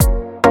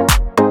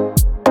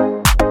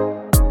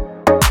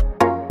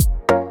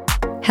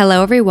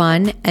Hello,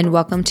 everyone, and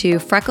welcome to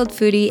Freckled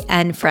Foodie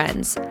and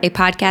Friends, a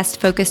podcast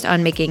focused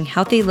on making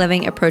healthy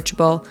living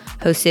approachable,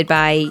 hosted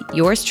by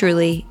yours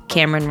truly,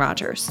 Cameron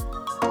Rogers.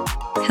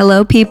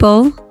 Hello,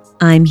 people.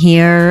 I'm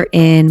here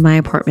in my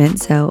apartment,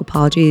 so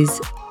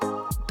apologies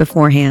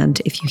beforehand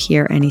if you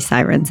hear any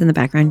sirens in the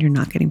background. You're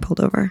not getting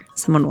pulled over.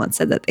 Someone once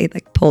said that they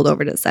pulled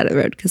over to the side of the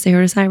road because they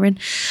heard a siren.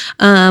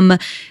 I'm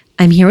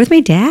here with my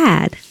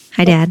dad.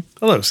 Hi, Dad.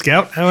 Hello,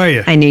 Scout. How are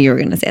you? I knew you were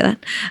going to say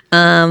that.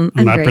 I'm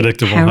not great.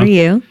 predictable. How are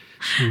you?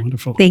 Oh,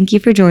 wonderful. Thank you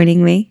for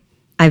joining me.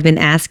 I've been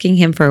asking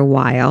him for a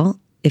while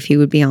if he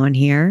would be on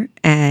here,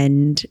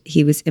 and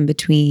he was in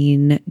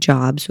between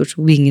jobs, which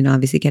we can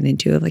obviously get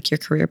into, like your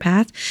career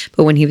path.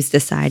 But when he was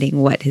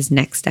deciding what his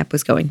next step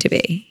was going to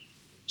be,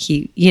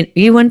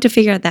 you wanted to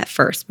figure out that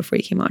first before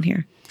you came on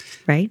here,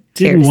 right?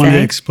 Didn't want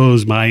to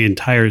expose my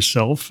entire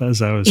self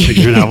as I was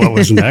figuring out what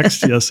was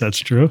next. Yes, that's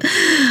true.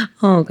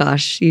 Oh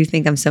gosh, you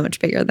think I'm so much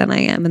bigger than I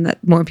am, and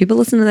that more people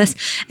listen to this.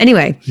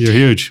 Anyway, you're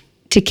huge.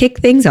 To kick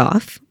things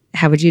off,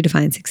 how would you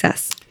define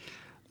success?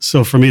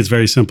 So for me, it's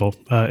very simple.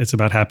 It's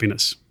about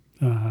happiness.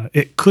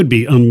 It could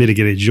be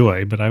unmitigated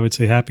joy, but I would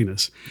say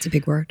happiness. It's a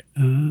big word.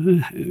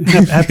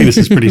 Happiness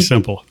is pretty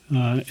simple.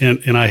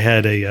 And I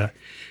had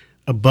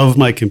above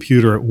my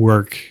computer at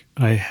work,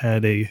 I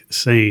had a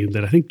saying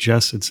that I think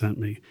Jess had sent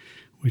me,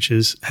 which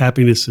is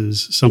happiness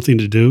is something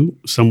to do,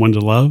 someone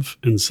to love,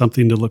 and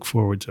something to look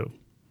forward to.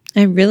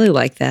 I really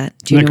like that.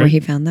 Do you know where he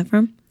found that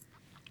from?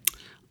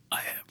 I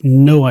have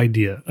no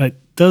idea. It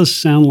does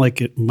sound like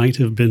it might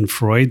have been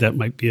Freud. That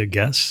might be a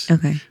guess.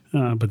 Okay.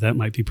 But that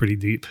might be pretty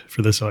deep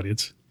for this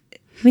audience.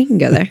 We can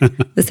go there.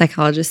 The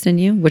psychologist in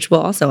you, which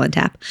we'll also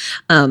untap.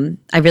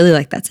 I really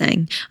like that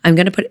saying. I'm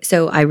going to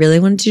so I really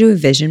wanted to do a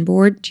vision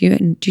board. Do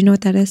you know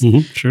what that is? Mm-hmm,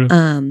 sure.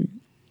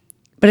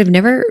 But I've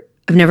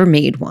never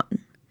made one.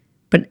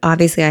 But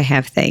obviously I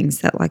have things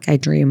that I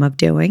dream of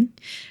doing.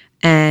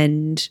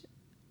 And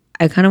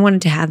I kind of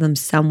wanted to have them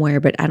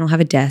somewhere, but I don't have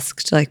a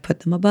desk to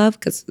put them above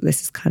because this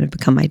has kind of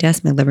become my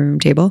desk, my living room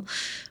table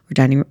or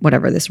dining room,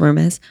 whatever this room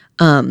is.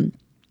 I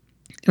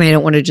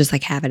don't want to just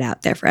have it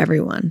out there for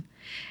everyone.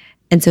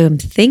 And so I'm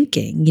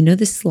thinking,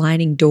 this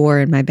sliding door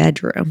in my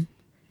bedroom.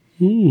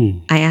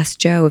 I asked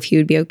Joe if he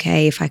would be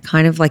okay if I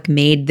kind of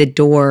made the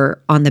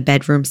door on the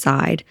bedroom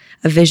side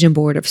a vision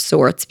board of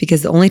sorts,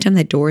 because the only time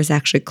that door is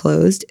actually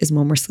closed is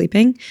when we're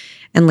sleeping,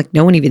 and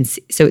no one even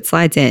so it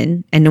slides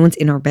in and no one's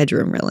in our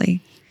bedroom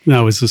really.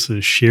 Now, is this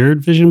a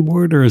shared vision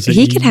board or is it?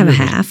 He could have a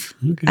half.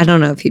 Okay. I don't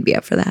know if he'd be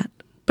up for that,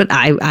 but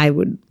I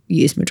would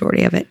use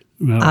majority of it.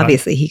 Well,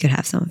 obviously, he could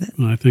have some of it.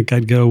 Well, I think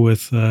I'd go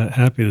with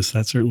happiness.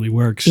 That certainly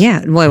works.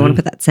 Yeah. Well, I want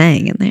to put that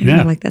saying in there.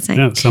 Yeah. I like that saying.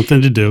 Yeah.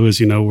 Something to do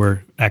is,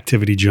 we're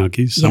activity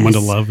junkies. Someone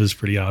to love is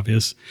pretty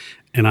obvious.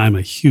 And I'm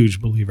a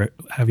huge believer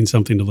having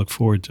something to look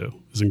forward to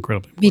is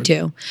incredibly important. Me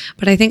too.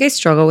 But I think I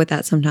struggle with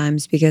that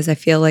sometimes because I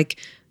feel like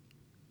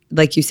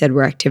you said,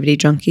 we're activity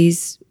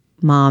junkies.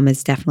 Mom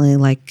is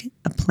definitely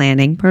a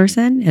planning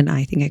person. And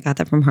I think I got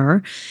that from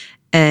her.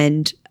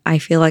 And I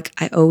feel like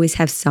I always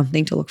have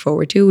something to look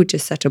forward to, which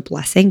is such a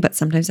blessing. But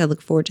sometimes I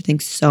look forward to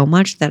things so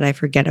much that I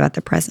forget about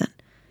the present.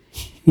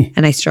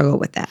 And I struggle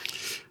with that.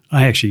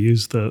 I actually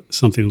use the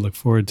something to look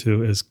forward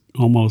to as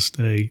almost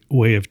a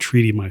way of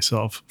treating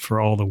myself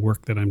for all the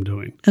work that I'm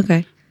doing.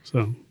 Okay.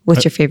 So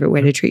what's your favorite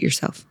way to treat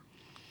yourself?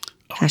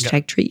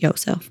 Hashtag treat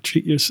yourself.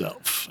 Treat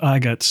yourself. I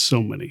got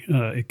so many.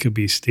 It could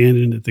be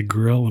standing at the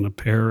grill in a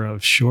pair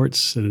of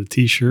shorts and a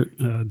T-shirt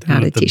down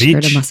at the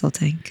T-shirt, beach. a muscle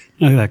tank.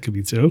 That could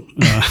be too.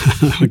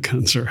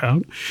 Guns are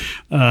out.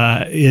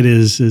 It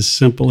is as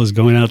simple as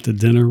going out to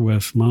dinner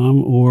with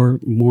mom, or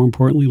more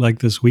importantly, like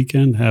this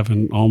weekend,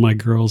 having all my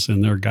girls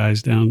and their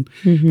guys down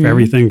for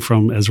everything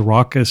from as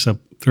raucous a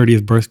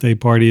 30th birthday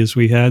party as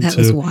we had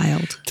was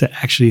wild. To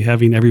actually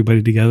having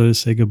everybody together to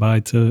say goodbye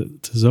to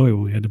Zoe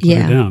when we had to put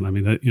her down. I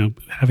mean,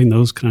 having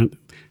those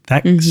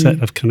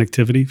set of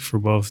connectivity for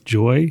both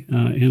joy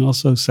and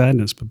also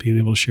sadness, but being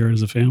able to share it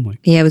as a family.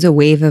 Yeah, it was a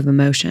wave of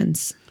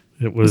emotions.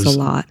 It was a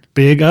lot.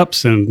 Big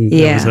ups and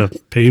it was a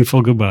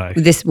painful goodbye.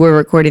 We're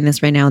recording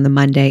this right now on the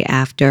Monday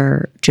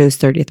after Joe's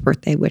 30th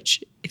birthday,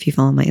 which if you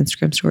follow my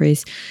Instagram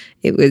stories,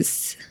 it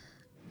was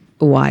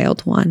a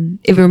wild one.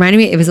 It reminded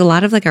me, it was a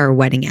lot of our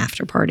wedding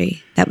after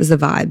party. That was the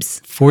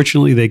vibes.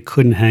 Fortunately, they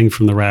couldn't hang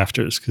from the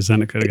rafters because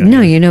then it could have got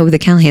the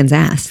Callahans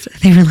asked.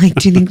 They were like,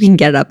 do you think we can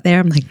get up there?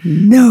 I'm like,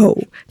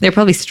 no. They're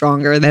probably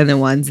stronger than the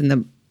ones in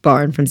the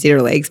barn from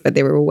Cedar Lakes, but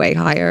they were way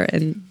higher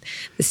and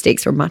the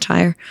stakes were much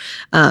higher.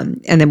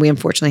 And then we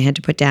unfortunately had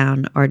to put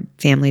down our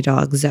family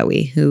dog,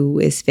 Zoe, who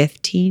is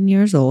 15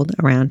 years old,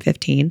 around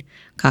 15,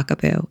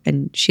 cockapoo.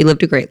 And she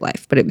lived a great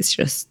life, but it was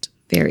just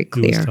very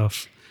clear. It was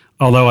tough.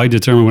 Although I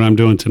determined what I'm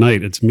doing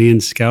tonight. It's me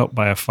and Scout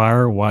by a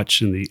fire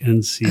watching the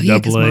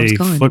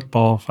NCAA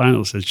football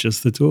finals. It's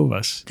just the two of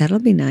us. That'll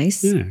be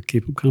nice. Yeah,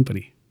 keep them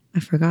company.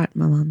 I forgot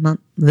mom's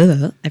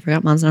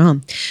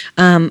not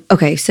home.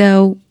 Okay,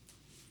 so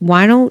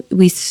why don't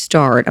we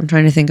start? I'm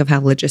trying to think of how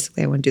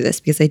logistically I want to do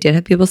this because I did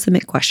have people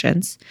submit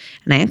questions,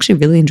 and I actually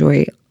really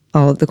enjoy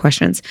all of the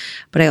questions.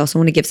 But I also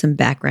want to give some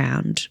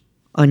background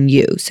on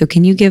you. So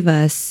can you give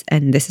us,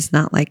 and this is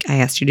not like I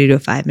asked you to do a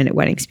 5-minute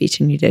wedding speech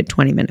and you did a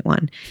 20-minute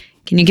one.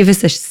 Can you give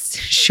us a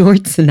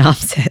short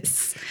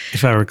synopsis?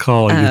 If I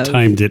recall, you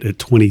timed it at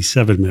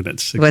 27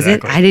 minutes. Exactly. Was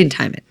it? I didn't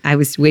time it. I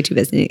was way too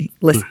busy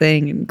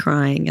listening and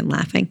crying and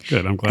laughing.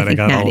 Good. I'm glad I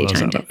got all of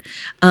those out of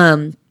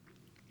it.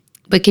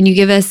 But can you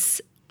give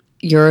us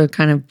your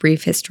kind of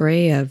brief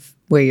history of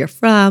where you're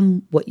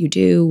from, what you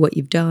do, what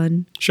you've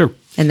done? Sure.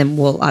 And then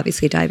we'll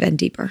obviously dive in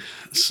deeper.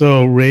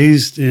 So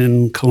raised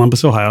in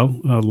Columbus, Ohio,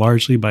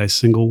 largely by a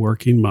single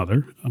working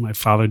mother. My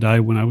father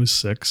died when I was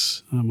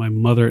 6. My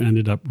mother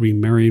ended up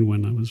remarrying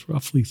when I was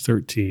roughly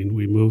 13.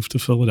 We moved to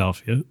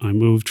Philadelphia. I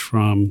moved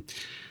from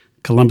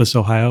Columbus,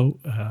 Ohio,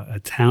 a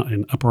town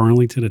in Upper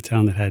Arlington, a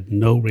town that had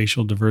no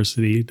racial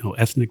diversity, no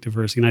ethnic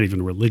diversity, not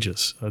even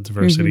religious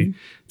diversity,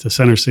 to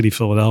Center City,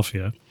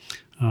 Philadelphia,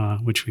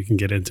 which we can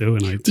get into.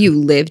 And you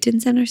lived in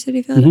Center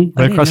City, Philadelphia?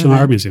 Right across from the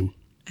Art Museum.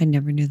 I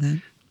never knew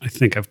that. I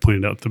think I've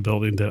pointed out the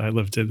building that I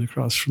lived in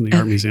across from the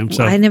Art Museum.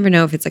 So I never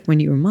know if it's like when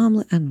you were mom.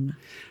 I don't know.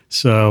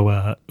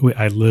 So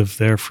I lived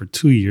there for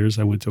 2 years.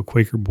 I went to a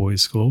Quaker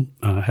boys' school,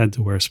 had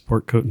to wear a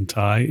sport coat and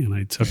tie, and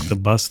I took the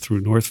bus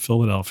through North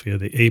Philadelphia,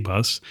 the A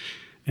bus.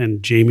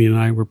 And Jamie and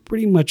I were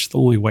pretty much the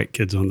only white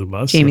kids on the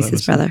bus. Jamie's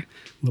his brother.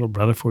 Little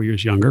brother, 4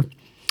 years younger.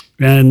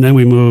 And then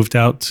we moved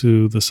out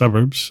to the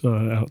suburbs,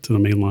 out to the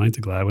main line,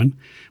 to Gladwin,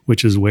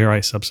 which is where I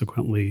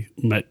subsequently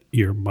met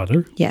your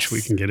mother, yes.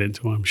 which we can get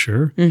into, I'm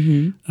sure.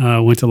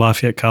 Went to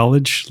Lafayette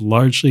College,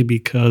 largely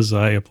because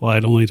I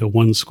applied only to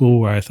one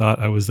school where I thought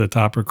I was the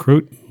top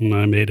recruit, and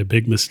I made a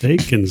big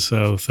mistake. And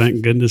so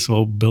thank goodness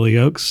old Billy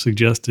Oakes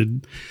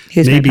suggested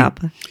Who's maybe. My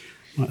papa?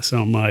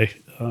 So my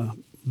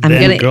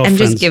I'm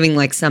just giving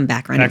like some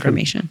background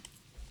information.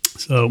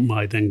 So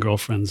my then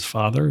girlfriend's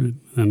father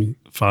and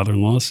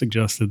father-in-law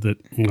suggested that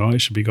I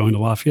should be going to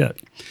Lafayette.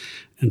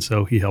 And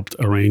so he helped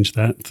arrange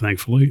that,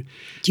 thankfully.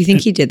 Do you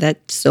think he did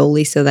that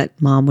solely so that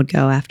mom would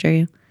go after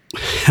you?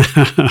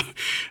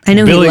 I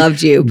know Billy, he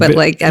loved you, but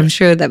I'm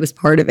sure that was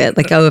part of it.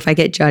 Like, if I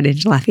get Judd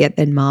into Lafayette,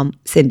 then mom,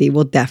 Cindy,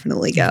 will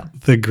definitely go.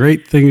 The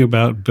great thing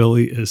about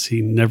Billy is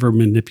he never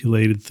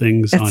manipulated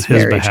things on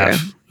his behalf.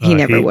 True. He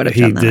never would have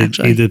done that,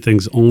 actually. He did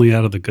things only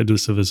out of the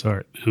goodness of his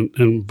heart.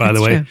 And by the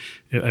way,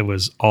 it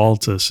was all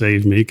to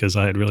save me because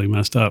I had really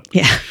messed up.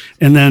 Yeah.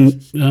 And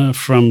then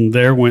from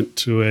there went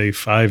to a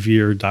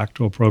 5-year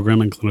doctoral program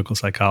in clinical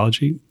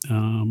psychology.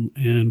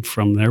 And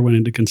from there went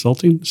into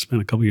consulting, spent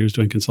a couple years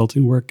doing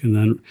consulting work, and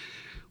then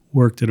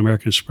worked at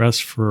American Express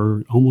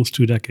for almost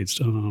 2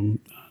 decades,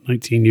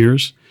 19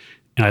 years.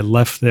 And I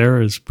left there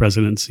as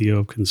president and CEO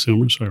of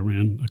Consumer. So I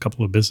ran a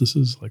couple of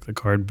businesses, like the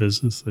card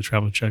business, the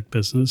travel check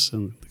business,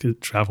 and the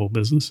travel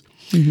business.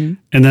 And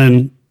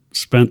then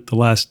spent the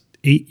last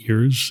 8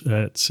 years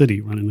at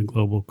Citi running the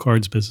global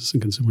cards business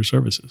and consumer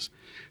services.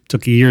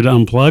 Took a year to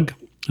unplug,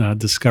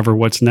 discover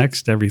what's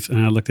next. I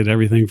looked at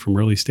everything from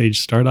early stage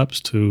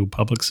startups to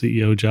public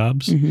CEO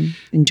jobs.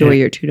 Enjoy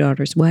your 2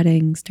 daughters'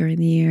 weddings during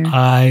the year.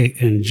 I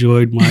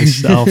enjoyed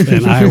myself,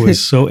 and I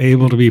was so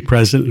able to be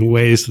present in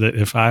ways that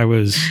if I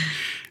was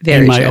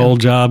in my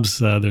old jobs,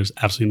 there's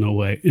absolutely no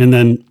way. And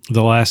then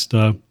the last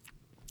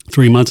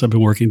 3 months, I've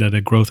been working at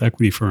a growth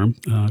equity firm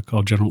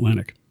called General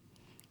Atlantic.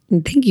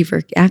 Thank you for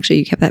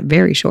you kept that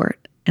very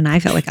short. And I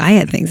felt like I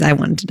had things I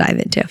wanted to dive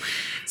into.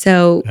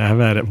 So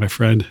have at it, my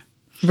friend.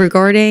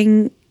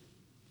 Regarding,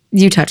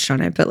 you touched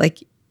on it, but like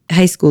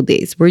high school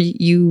days where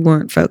you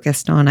weren't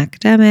focused on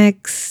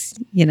academics,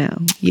 you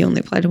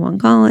only applied to one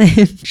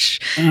college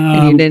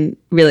and you didn't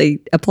really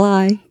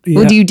apply.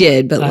 Yeah, well, you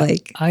did, but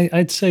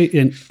I'd say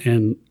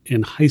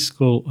in high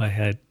school, I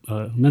had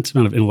an immense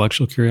amount of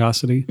intellectual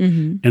curiosity,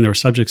 and there were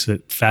subjects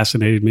that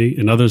fascinated me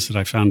and others that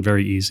I found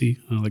very easy.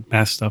 Like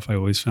math stuff, I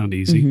always found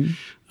easy.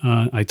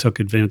 I took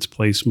advanced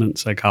placement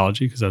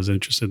psychology because I was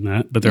interested in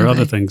that, but there are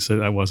other things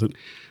that I wasn't.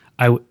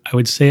 I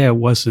would say I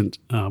wasn't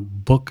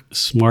book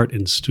smart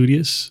and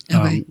studious,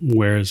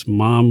 whereas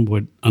mom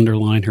would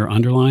underline her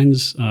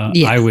underlines.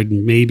 I would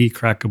maybe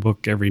crack a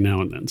book every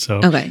now and then.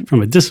 So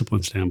from a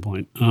discipline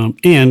standpoint,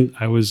 and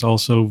I was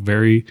also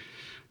very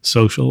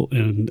social,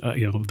 and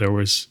there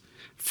was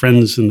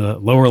friends in the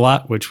lower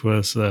lot, which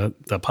was the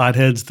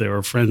potheads. There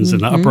were friends in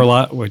the upper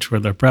lot, which were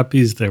the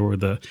preppies. There were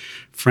the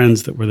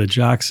friends that were the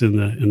jocks in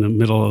the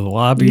middle of the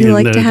lobby. You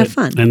like to have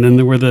fun. And then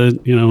there were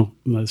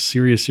the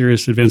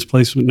serious advanced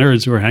placement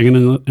nerds who were hanging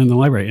in the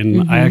library.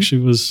 And I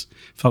actually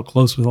felt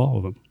close with all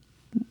of them.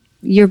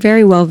 You're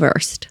very well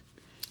versed.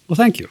 Well,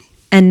 thank you.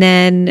 And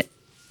then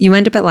you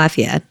end up at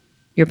Lafayette.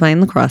 You're playing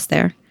lacrosse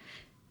there,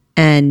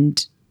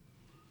 and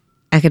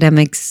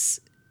academics.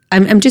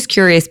 I'm just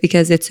curious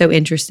because it's so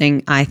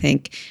interesting. I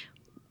think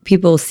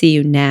people see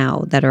you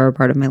now that are a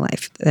part of my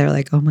life. They're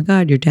like, oh my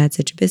God, your dad's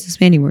such a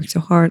businessman. He works so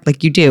hard.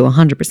 Like you do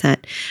 100%.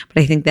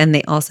 But I think then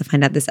they also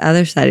find out this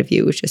other side of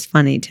you, which is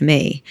funny to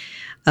me,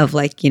 of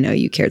like,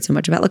 you cared so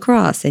much about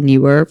lacrosse and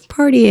you were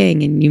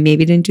partying and you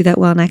maybe didn't do that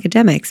well in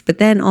academics. But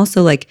then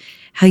also like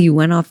how you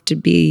went off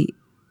to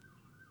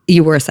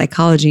you were a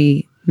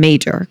psychology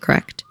major,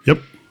 correct? Yep.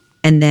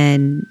 And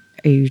then,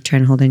 are you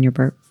trying to hold in your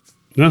burp?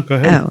 No, go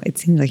ahead. Oh, it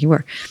seems like you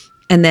were.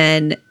 And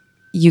then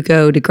you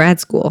go to grad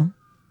school.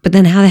 But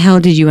then how the hell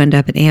did you end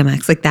up at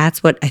Amex? Like,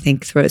 that's what I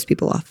think throws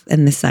people off.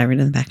 And the siren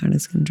in the background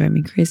is going to drive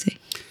me crazy.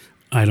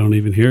 I don't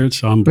even hear it,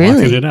 so I'm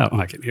blocking it out.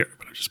 I can hear it,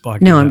 but I'm just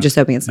blocking it out. No, I'm just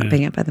hoping it's not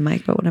picking up by the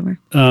mic, but whatever.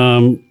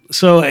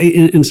 So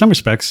in some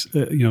respects,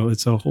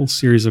 it's a whole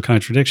series of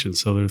contradictions.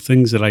 So there are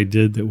things that I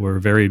did that were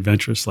very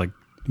adventurous, like,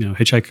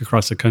 hitchhike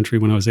across the country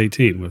when I was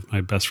 18 with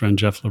my best friend,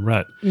 Jeff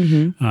Labret,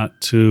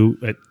 to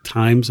at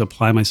times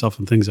apply myself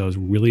in things I was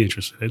really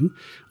interested in.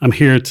 I'm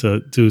here to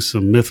do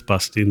some myth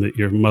busting that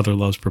your mother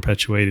loves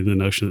perpetuating, the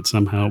notion that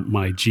somehow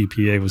my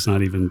GPA was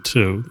not even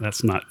 2.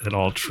 That's not at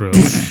all true.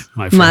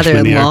 My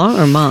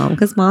Mother-in-law or mom?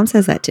 Because mom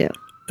says that too.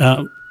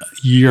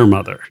 Your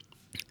mother.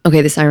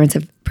 Okay, the sirens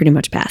have pretty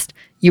much passed.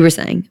 You were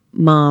saying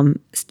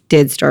mom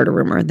did start a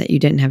rumor that you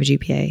didn't have a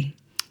GPA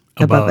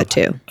above a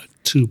 2.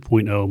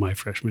 2.0 my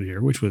freshman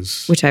year,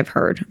 which I've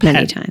heard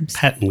many times.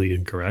 Patently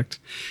incorrect.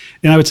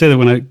 And I would say that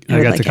when I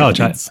got to college,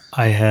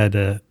 I had,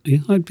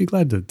 I'd be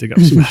glad to dig up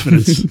some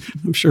evidence.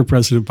 I'm sure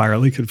President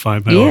Byerly could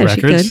find my old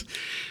records.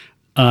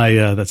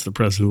 That's the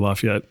president of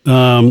Lafayette.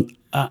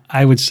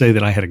 I would say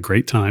that I had a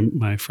great time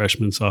my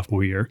freshman,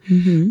 sophomore year.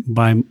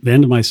 By the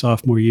end of my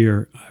sophomore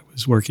year, I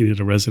was working at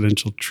a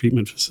residential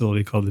treatment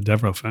facility called the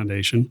Devereux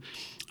Foundation,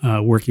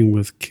 working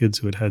with kids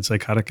who had had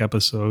psychotic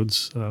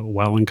episodes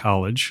while in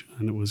college.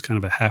 And it was kind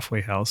of a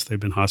halfway house. They'd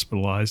been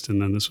hospitalized.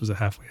 And then this was a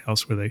halfway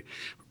house where they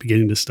were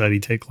beginning to study,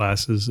 take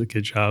classes,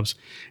 get jobs,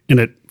 and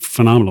at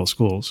phenomenal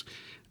schools.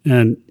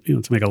 And,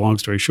 to make a long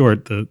story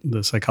short,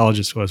 the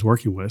psychologist who I was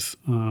working with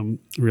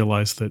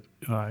realized that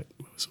I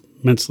was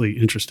immensely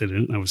interested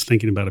in it. I was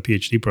thinking about a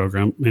PhD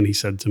program. And he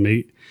said to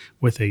me,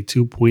 with a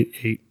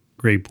 2.8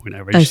 grade point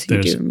average,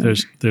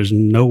 there's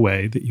no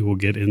way that you will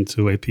get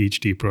into a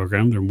PhD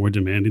program. They're more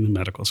demanding than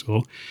medical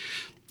school.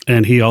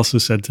 And he also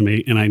said to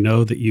me, and I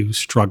know that you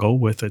struggle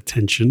with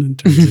attention in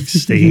terms of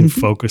staying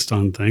focused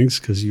on things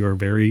because you are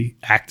very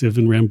active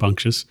and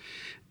rambunctious,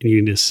 and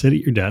you need to sit at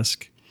your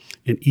desk.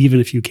 And even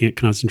if you can't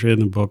concentrate on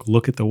the book,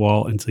 look at the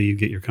wall until you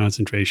get your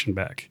concentration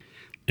back.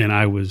 And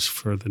I was,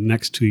 for the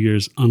next 2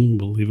 years,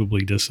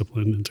 unbelievably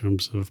disciplined in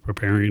terms of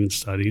preparing and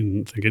studying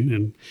and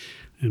thinking.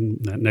 And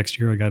that next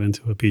year, I got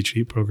into a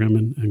PhD program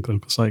in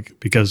clinical psych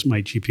because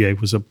my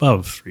GPA was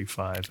above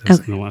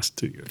 3.5 in the last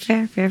 2 years.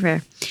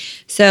 Fair.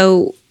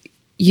 So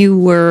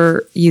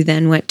you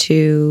then went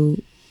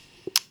to,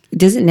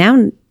 is it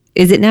now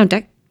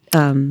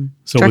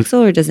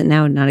Drexel, or does it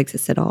now not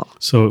exist at all?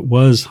 So it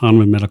was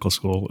Hahnemann Medical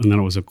School, and then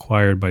it was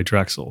acquired by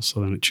Drexel.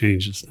 So then it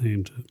changed its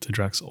name to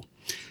Drexel.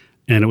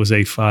 And it was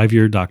a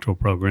 5-year doctoral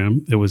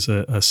program. It was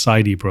a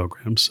PsyD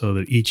program, so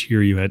that each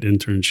year you had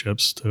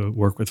internships to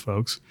work with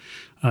folks,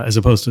 as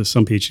opposed to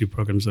some PhD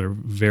programs that are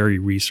very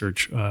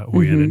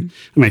research-oriented.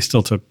 I mean, I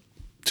still took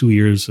 2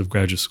 years of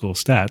graduate school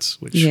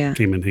stats, which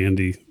came in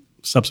handy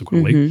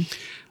subsequently.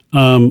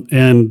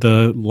 And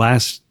the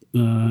last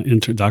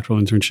doctoral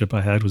internship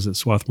I had was at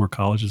Swarthmore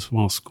College, a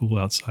small school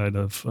outside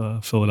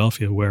of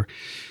Philadelphia, where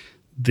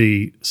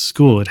the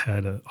school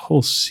had a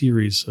whole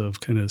series of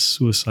kind of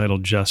suicidal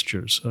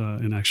gestures.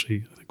 And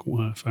actually, I think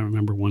if I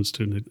remember, one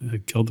student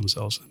had killed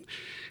themselves.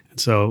 And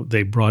so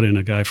they brought in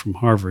a guy from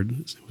Harvard,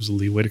 it was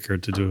Lee Whitaker,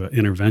 to do an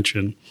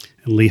intervention.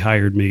 And Lee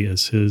hired me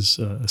as his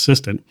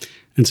assistant.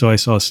 And so I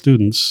saw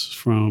students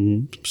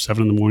from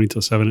 7 in the morning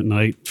till 7 at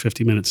night,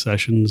 50-minute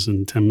sessions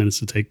and 10 minutes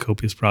to take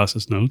copious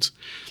process notes.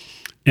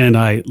 And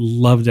I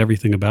loved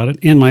everything about it.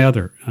 And my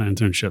other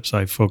internships,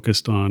 I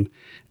focused on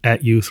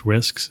at youth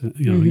risks,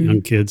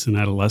 young kids and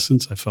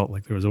adolescents. I felt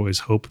like there was always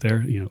hope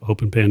there.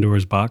 Open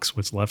Pandora's box,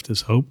 what's left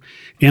is hope.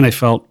 And I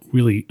felt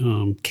really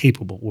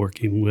capable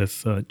working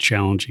with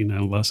challenging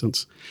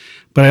adolescents.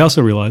 But I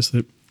also realized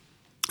that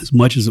as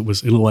much as it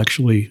was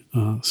intellectually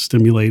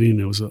stimulating,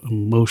 it was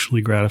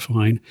emotionally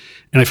gratifying,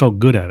 and I felt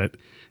good at it,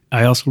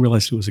 I also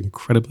realized it was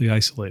incredibly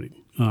isolating.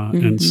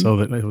 And so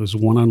that it was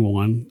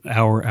one-on-one,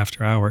 hour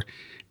after hour.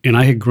 And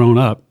I had grown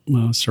up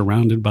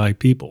surrounded by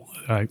people,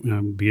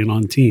 being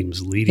on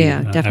teams, leading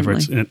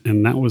efforts.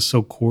 And that was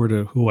so core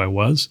to who I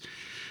was.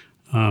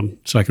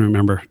 So I can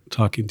remember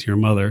talking to your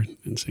mother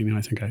and saying,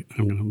 I think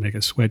I'm going to make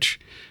a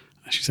switch.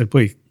 She said,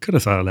 boy, you could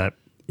have thought of that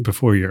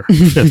before your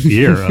 5th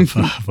year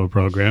of a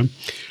program.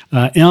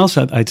 And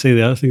also, I'd say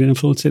the other thing that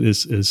influenced it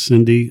is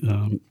Cindy,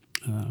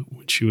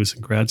 when she was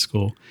in grad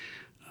school,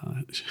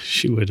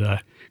 she would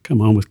come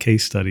home with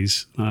case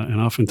studies and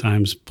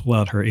oftentimes pull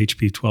out her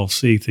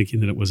HP-12C thinking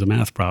that it was a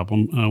math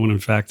problem, when in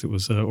fact it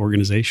was an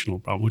organizational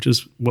problem, which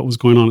is what was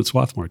going on at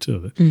Swarthmore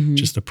too,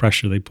 just the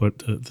pressure they put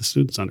the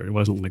students under. It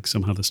wasn't like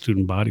somehow the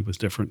student body was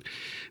different.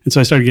 And so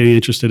I started getting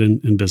interested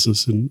in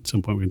business, and at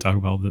some point we can talk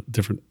about the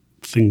different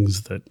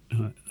things that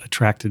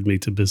attracted me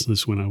to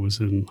business when I was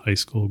in high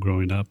school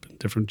growing up, and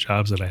different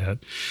jobs that I had.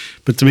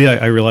 But to me,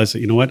 I realized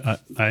that,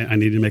 I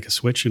needed to make a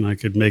switch, and I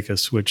could make a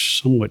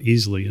switch somewhat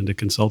easily into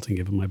consulting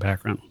given my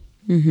background.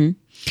 And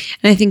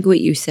I think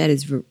what you said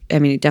is,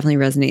 it definitely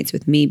resonates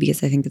with me,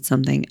 because I think it's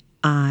something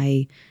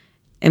I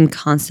am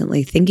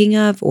constantly thinking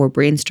of or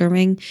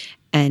brainstorming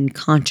and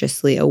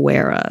consciously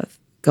aware of.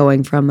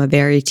 going from a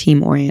very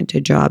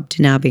team-oriented job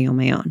to now being on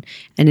my own.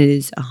 And it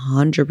is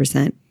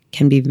 100%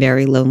 can be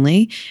very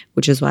lonely,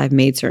 which is why I've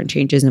made certain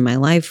changes in my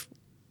life,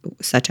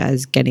 such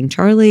as getting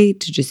Charlie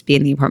to just be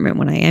in the apartment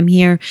when I am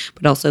here,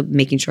 but also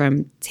making sure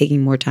I'm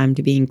taking more time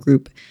to be in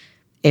group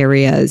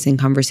areas and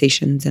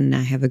conversations. And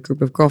I have a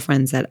group of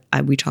girlfriends that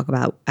we talk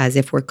about as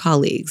if we're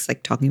colleagues,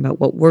 like talking about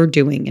what we're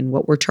doing and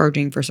what we're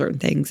charging for certain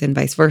things and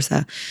vice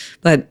versa.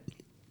 But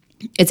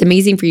it's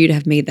amazing for you to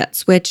have made that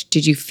switch.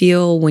 Did you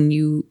feel when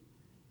you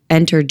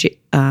entered,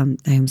 I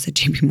almost said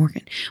JP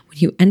Morgan, when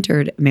you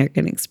entered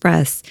American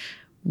Express,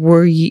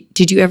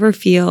 did you ever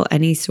feel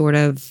any sort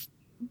of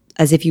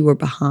as if you were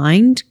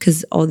behind?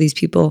 Because all these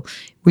people,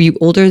 were you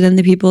older than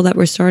the people that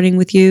were starting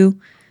with you?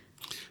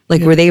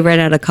 Like, were they right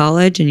out of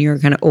college and you were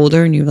kind of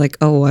older and you were like,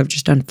 oh, I've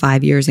just done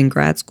 5 years in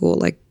grad school,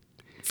 like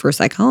for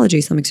psychology,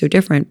 something so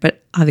different,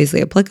 but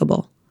obviously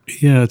applicable?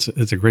 Yeah, it's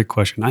a great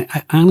question.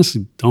 I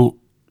honestly don't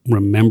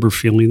remember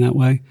feeling that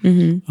way.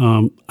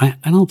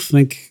 I don't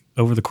think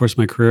over the course of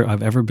my career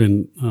I've ever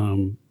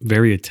been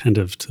very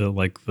attentive to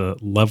like the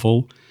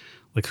level,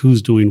 like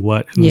who's doing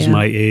what, who's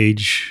my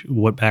age,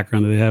 what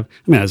background do they have.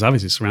 I mean, I was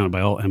obviously surrounded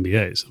by all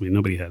MBAs. I mean,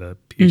 nobody had a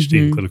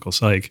PhD in clinical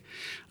psych.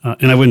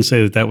 And I wouldn't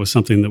say that was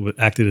something that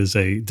acted as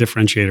a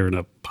differentiator in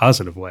a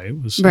positive way.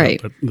 It was,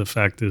 right. But the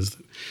fact is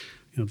that,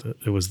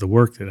 it was the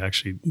work that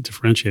actually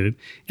differentiated.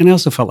 And I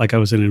also felt like I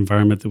was in an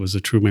environment that was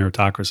a true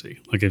meritocracy.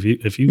 Like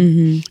if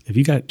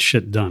you got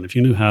shit done, if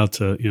you knew how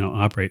to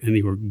operate and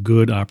you were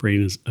good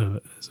operating as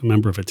a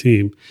member of a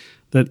team,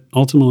 that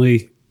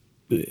ultimately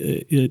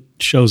it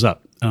shows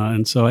up.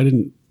 And so I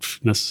didn't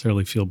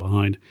necessarily feel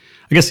behind.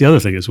 I guess the other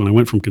thing is when I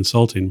went from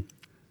consulting,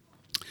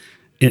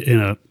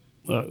 in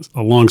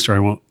a long story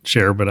I won't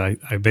share, but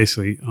I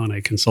basically, on a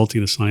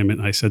consulting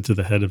assignment, I said to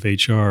the head of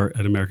HR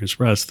at American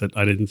Express that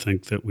I didn't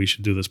think that we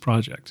should do this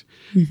project.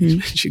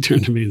 She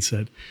turned to me and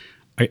said,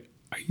 are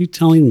you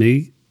telling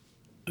me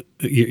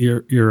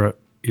you're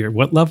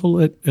what level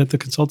at the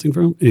consulting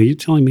firm? Are you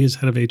telling me as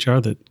head of HR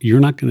that you're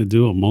not going to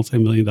do a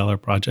multi-million-dollar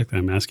project that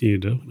I'm asking you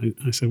to do? And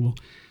I said, well,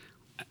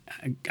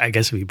 I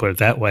guess if you put it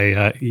that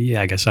way,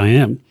 yeah, I guess I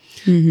am.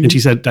 And she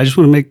said, I just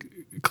want to make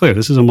clear,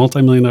 this is a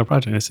multi-million-dollar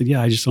project. I said,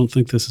 yeah, I just don't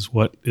think this is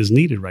what is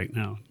needed right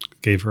now.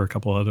 Gave her a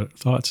couple other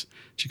thoughts.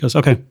 She goes,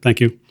 okay, thank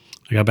you.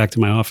 I got back to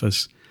my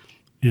office,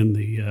 and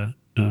the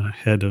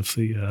head of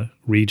the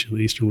region,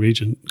 the Eastern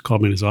region,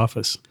 called me in his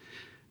office.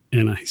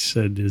 And I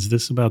said, is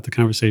this about the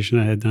conversation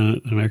I had done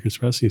at American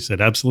Express? And he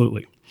said,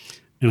 absolutely.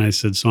 And I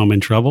said, so I'm in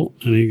trouble?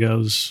 And he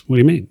goes, what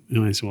do you mean?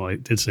 And I said, well, I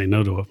did say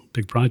no to a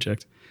big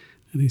project.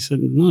 And he said,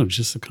 no,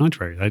 just the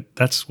contrary.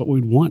 That's what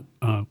we'd want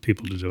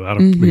people to do.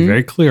 To be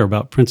very clear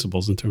about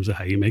principles in terms of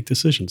how you make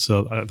decisions.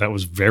 So that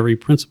was very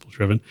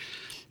principle-driven.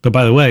 But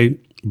by the way,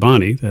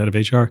 Bonnie, the head of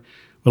HR,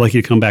 would like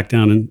you to come back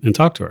down and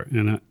talk to her.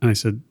 And I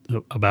said,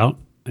 about?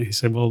 And he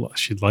said, well,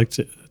 she'd like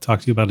to talk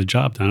to you about a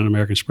job down at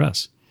American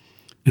Express.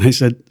 And I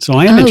said, so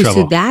I am in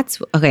trouble. So that's,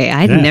 okay,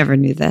 I never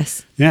knew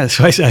this. Yeah,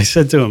 so I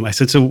said to him,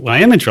 so I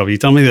am in trouble. You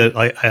tell me that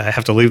I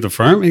have to leave the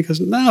firm? And he goes,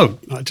 no,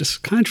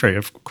 just contrary.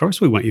 Of course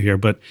we want you here,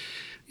 but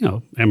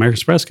American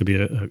Express could be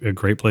a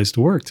great place to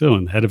work too,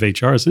 and the head of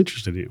HR is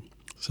interested in you.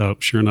 So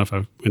sure enough,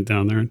 I went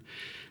down there, and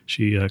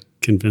she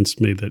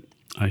convinced me that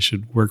I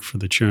should work for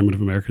the chairman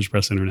of American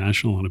Express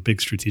International on a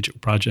big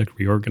strategic project,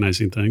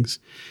 reorganizing things,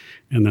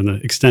 and then the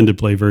extended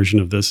play version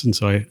of this. And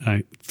so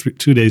I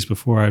 2 days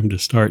before I'm to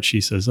start,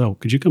 she says, oh,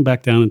 could you come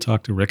back down and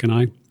talk to Rick and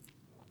I?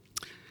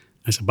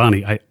 I said,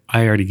 Bonnie, I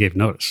already gave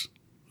notice.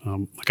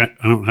 I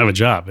don't have a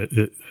job. Are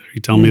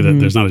you telling me that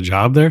there's not a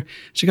job there?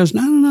 She goes,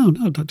 no,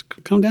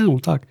 come down. We'll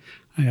talk.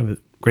 I have a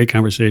great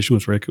conversation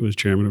with Rick, who was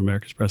chairman of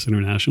American Express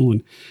International,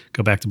 and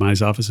go back to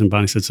Bonnie's office. And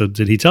Bonnie said, so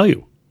did he tell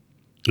you?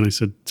 And I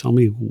said, tell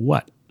me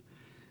what?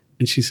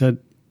 And she said,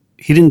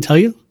 he didn't tell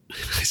you?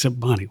 I said,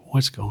 Bonnie,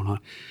 what's going on?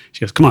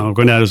 She goes, come on, we're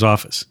going down to his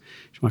office.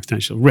 She walks down.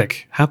 She said,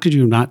 Rick, how could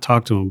you not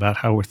talk to him about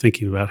how we're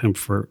thinking about him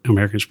for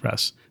American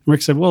Express? And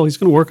Rick said, well, he's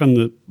going to work on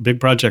the big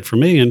project for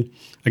me, and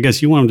I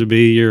guess you want him to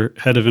be your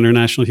head of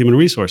international human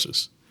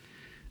resources.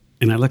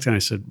 And I looked at her and I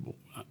said,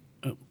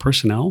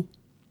 personnel?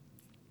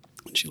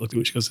 And she looked at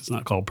me and she goes, it's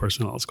not called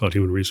personnel, it's called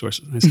human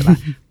resources. And I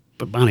said,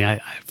 but Bonnie,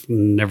 I've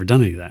never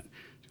done any of that.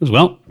 She goes,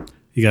 well,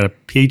 you got a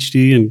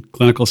PhD in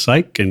clinical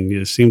psych, and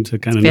you seem to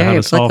kind of know how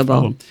to solve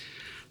problems.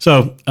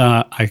 So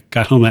I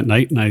got home that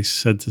night, and I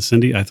said to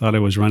Cindy, I thought I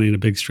was running a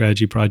big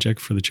strategy project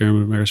for the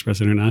chairman of American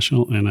Express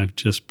International, and I've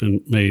just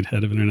been made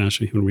head of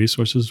international human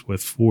resources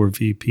with 4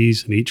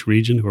 VPs in each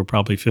region who are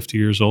probably 50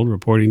 years old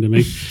reporting to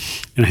me.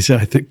 And I said,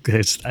 I think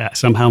it's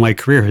somehow my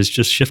career has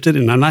just shifted,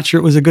 and I'm not sure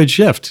it was a good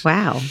shift.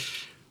 Wow.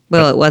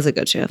 Well, it was a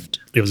good shift.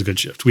 It was a good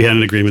shift. We had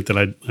an agreement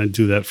that I'd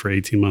do that for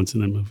 18 months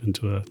and then move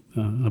into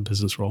a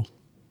business role.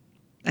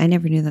 I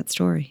never knew that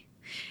story.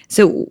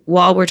 So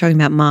while we're talking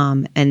about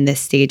mom and this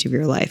stage of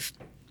your life,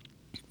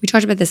 we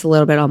talked about this a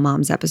little bit on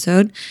Mom's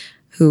episode,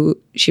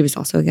 she was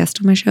also a guest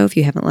on my show. If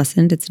you haven't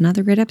listened, it's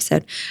another great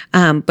episode.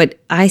 But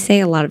I say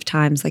a lot of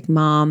times, like,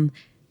 mom,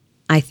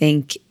 I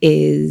think,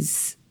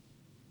 is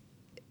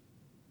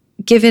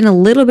given a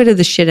little bit of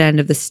the shit end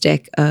of the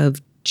stick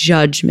of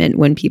judgment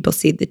when people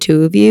see the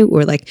two of you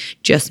or like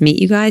just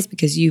meet you guys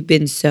because you've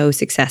been so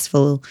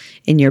successful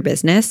in your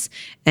business.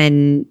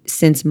 And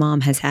since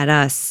mom has had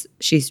us,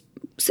 she's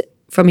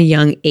from a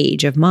young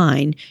age of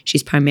mine,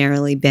 she's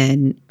primarily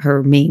been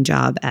her main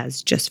job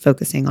as just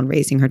focusing on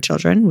raising her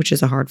children, which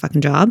is a hard fucking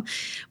job.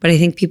 But I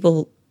think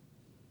people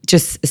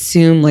just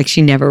assume like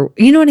she never,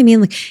 you know what I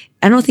mean? Like,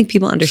 I don't think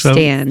people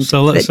understand.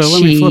 So let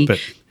me flip it.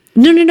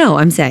 No.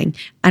 I'm saying,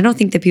 I don't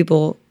think that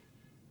people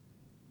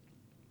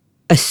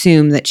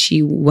assume that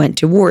she went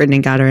to Wharton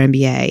and got her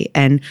MBA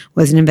and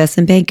was an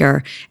investment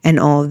banker and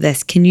all of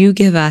this. Can you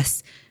give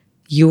us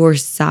your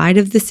side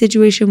of the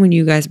situation when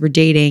you guys were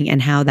dating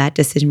and how that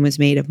decision was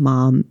made of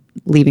mom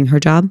leaving her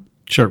job?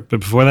 Sure. But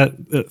before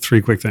that,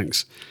 three quick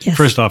things. Yes.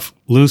 First off,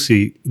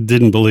 Lucy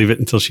didn't believe it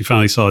until she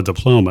finally saw a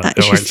diploma.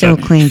 She still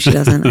claims she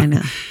doesn't. I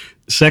know.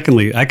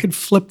 Secondly, I could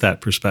flip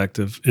that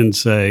perspective and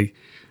say,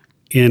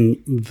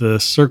 in the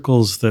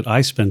circles that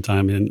I spend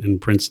time in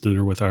Princeton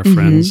or with our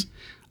friends,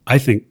 I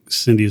think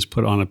Cindy is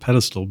put on a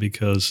pedestal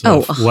because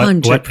of what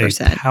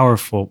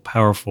a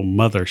powerful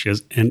mother she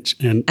is.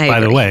 And by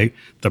the way,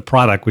 the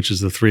product, which is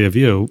the three of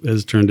you,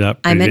 has turned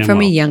out pretty I meant from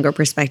well. a younger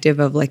perspective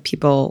of like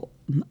people,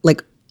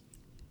 like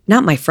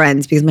not my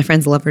friends because my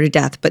friends love her to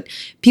death, but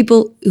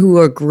people who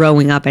are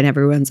growing up and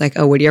everyone's like,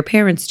 oh, what do your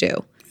parents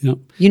do? Yep.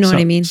 You know what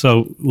I mean?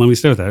 So let me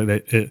start with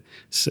that.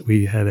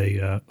 We had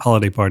a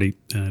holiday party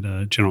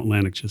at General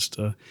Atlantic just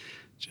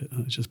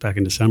back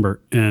in December,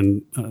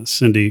 and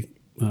Cindy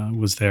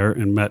was there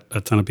and met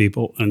a ton of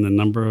people. And the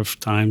number of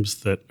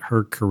times that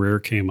her career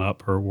came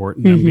up, her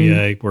Wharton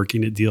MBA,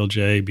 working at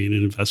DLJ, being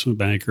an investment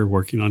banker,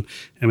 working on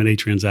M&A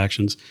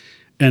transactions.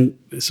 And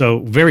so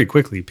very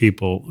quickly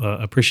people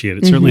appreciate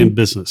it, certainly in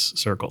business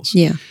circles.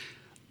 Yeah.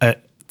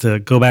 To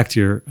go back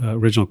to your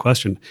original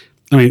question,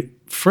 I mean,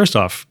 first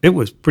off, it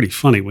was pretty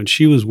funny when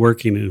she was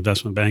working in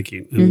investment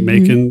banking and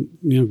making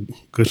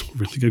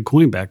really good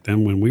coin back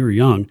then when we were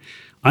young.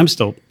 I'm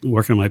still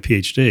working on my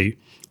PhD.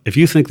 If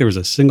you think there was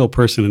a single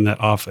person in that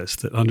office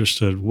that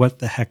understood what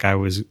the heck I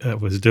was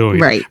doing,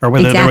 right, or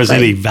whether there was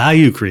any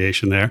value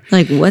creation there,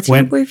 like what's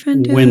your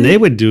boyfriend doing? When they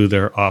would do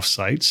their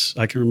offsites,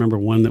 I can remember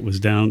one that was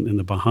down in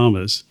the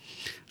Bahamas.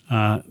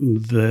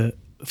 The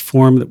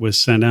form that was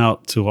sent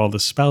out to all the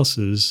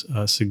spouses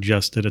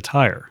suggested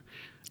attire.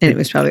 And it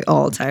was probably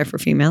all attire for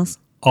females?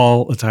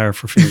 All attire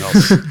for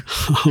females.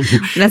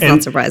 That's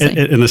not surprising.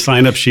 And the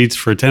sign-up sheets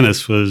for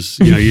tennis was,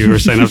 you were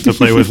signed up to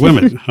play with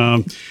women,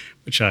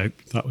 which I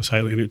thought was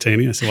highly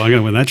entertaining. I said, well, I'm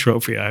going to win that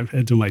trophy. I had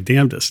to do my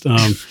damnedest. So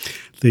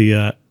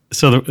the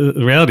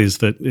reality is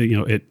that,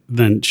 it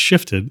then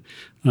shifted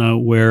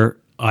where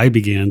I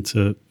began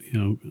to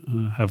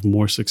have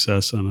more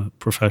success on a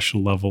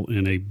professional level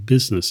in a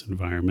business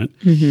environment.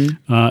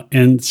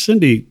 And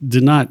Cindy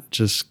did not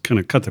just kind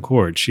of cut the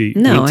cord. She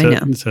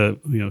went to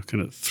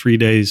kind of 3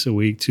 days a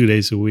week, 2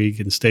 days a week,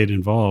 and stayed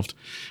involved.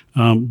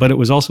 But it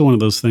was also one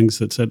of those things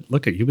that said,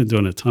 look, you've been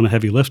doing a ton of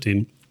heavy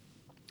lifting.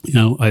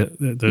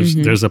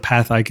 There's a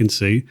path I can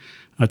see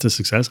to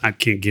success. I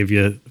can't give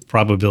you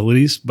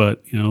probabilities,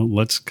 but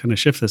let's kind of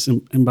shift this.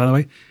 And by the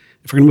way,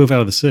 if we're going to move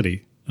out of the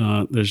city,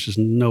 there's just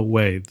no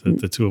way that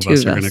the two of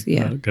us are going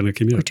to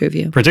commute. Or two of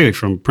you. Particularly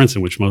from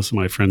Princeton, which most of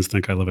my friends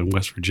think I live in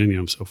West Virginia.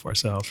 I'm so far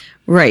south.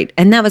 Right.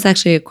 And that was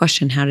actually a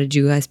question. How did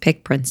you guys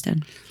pick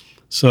Princeton?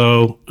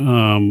 So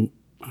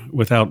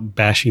without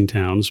bashing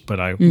towns, but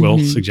I will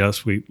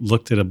suggest we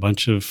looked at a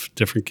bunch of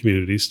different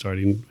communities,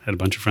 had a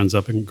bunch of friends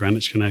up in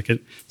Greenwich,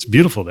 Connecticut. It's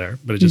beautiful there,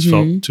 but it just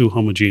felt too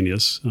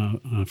homogeneous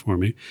for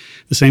me.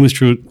 The same is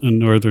true in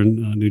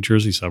northern New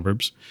Jersey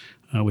suburbs,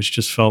 which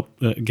just felt,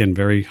 again,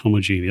 very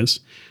homogeneous.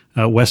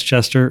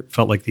 Westchester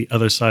felt like the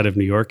other side of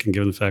New York, and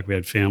given the fact we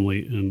had family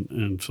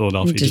in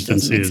Philadelphia, just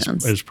didn't see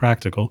it as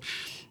practical.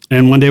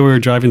 And one day we were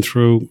driving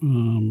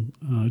home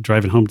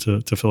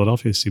to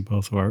Philadelphia to see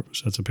both of our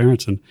sets of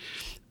parents, and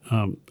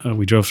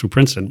we drove through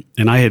Princeton.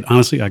 And I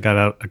got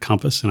out a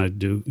compass, and I'd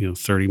do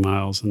 30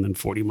 miles and then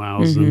 40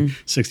 miles and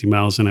 60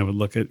 miles, and I would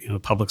look at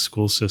public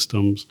school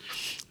systems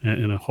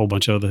and a whole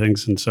bunch of other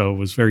things. And so I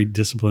was very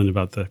disciplined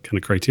about the kind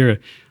of criteria.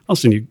 All of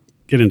a sudden, you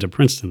get into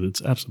Princeton,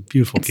 it's absolutely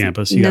beautiful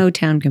campus. No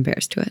town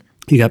compares to it.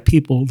 You got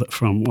people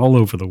from all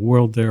over the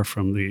world there,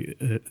 from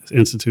the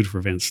Institute for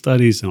Advanced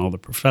Studies and all the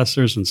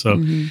professors. And so,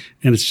 and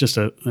it's just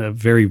a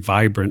very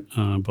vibrant,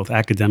 both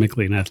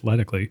academically and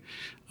athletically.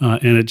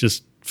 And it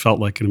just felt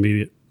like an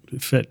immediate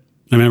fit.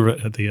 I remember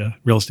the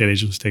real estate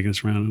agent was taking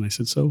us around, and I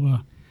said, so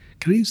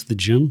can I use the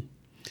gym?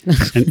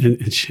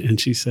 and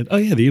she said, oh,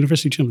 yeah, the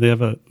university gym, they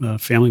have a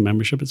family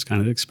membership. It's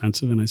kind of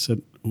expensive. And I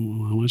said,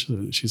 well, how much is it?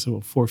 And she said,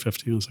 well,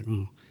 $450. And I was like,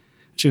 oh.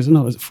 She goes,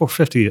 no, it's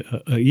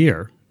 $450 a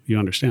year. You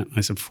understand?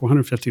 I said,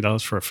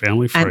 $450 for a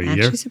family for a year? I'm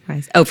actually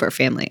surprised. Oh, for a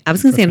family. I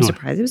was going to say I'm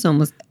surprised. It was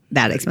almost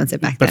that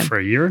expensive back then. But for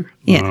a year?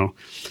 Yeah. Oh.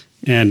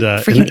 And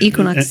freaking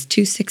Equinox,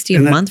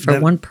 $260 a month for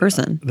one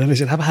person. Then I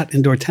said, how about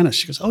indoor tennis?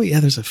 She goes, oh, yeah,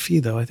 there's a fee,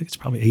 though. I think it's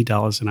probably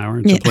 $8 an hour.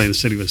 And to play in the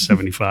city was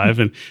 $75.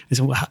 And I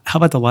said, well, how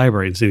about the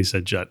library? And Cindy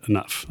said, Judd,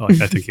 enough.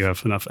 Like, I think you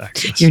have enough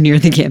access. You're near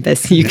the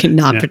campus. You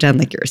cannot pretend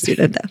like you're a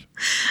student,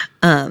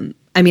 though.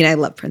 I mean, I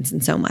love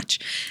Princeton so much.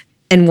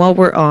 And while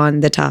we're on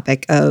the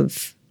topic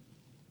of,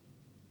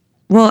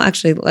 well,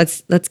 actually,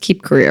 let's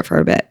keep career for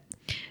a bit.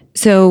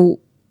 So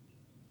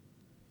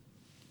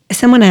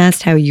someone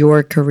asked how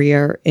your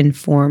career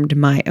informed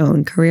my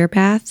own career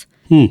path.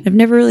 I've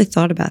never really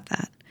thought about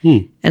that.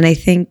 And I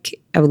think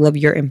I would love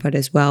your input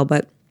as well.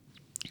 But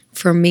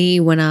for me,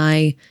 when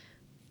I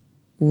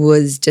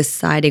was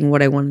deciding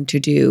what I wanted to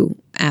do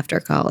after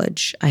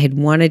college, I had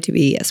wanted to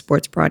be a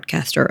sports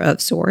broadcaster of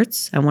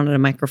sorts. I wanted a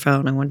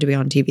microphone. I wanted to be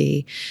on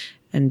TV.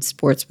 And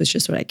sports was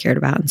just what I cared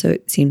about. And so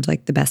it seemed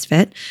like the best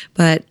fit.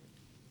 But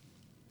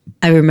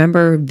I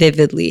remember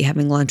vividly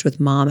having lunch with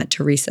Mom at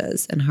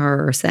Teresa's and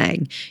her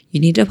saying, you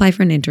need to apply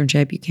for an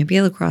internship. You can't be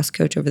a lacrosse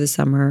coach over the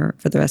summer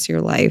for the rest of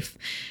your life.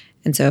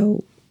 And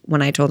so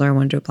when I told her I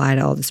wanted to apply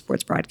to all the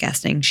sports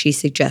broadcasting, she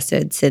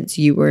suggested, since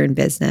you were in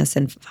business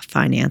and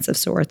finance of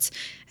sorts,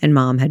 and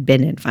Mom had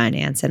been in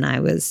finance, and I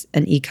was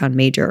an econ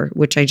major,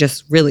 which I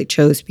just really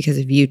chose because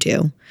of you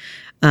two.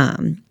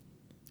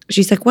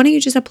 She's like, why don't you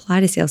just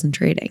apply to sales and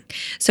trading?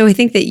 So I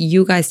think that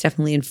you guys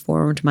definitely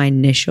informed my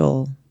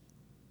initial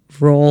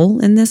role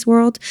in this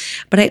world.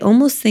 But I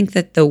almost think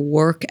that the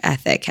work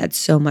ethic had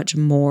so much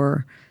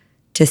more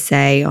to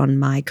say on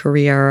my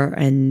career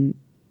and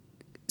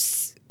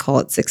call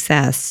it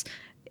success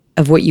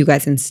of what you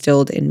guys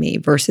instilled in me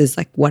versus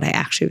like what I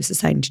actually was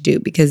deciding to do.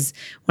 Because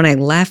when I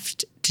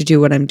left to do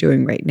what I'm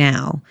doing right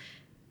now,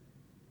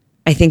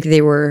 I think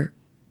they were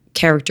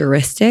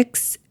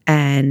characteristics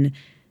and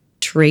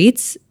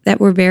traits that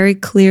were very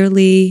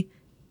clearly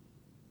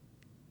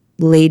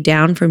laid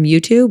down from you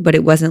two, but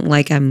it wasn't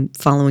like I'm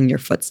following your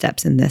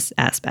footsteps in this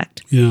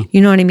aspect. Yeah.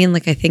 You know what I mean?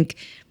 Like I think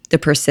the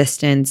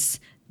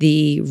persistence,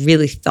 the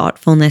really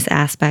thoughtfulness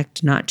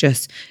aspect, not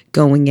just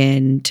going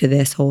into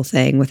this whole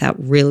thing without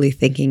really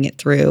thinking it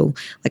through.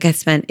 Like I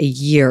spent a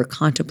year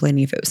contemplating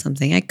if it was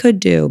something I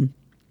could do.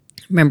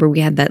 Remember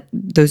we had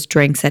those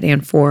drinks at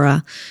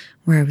Amphora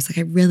where I was like,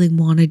 I really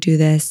want to do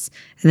this.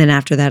 And then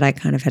after that, I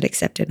kind of had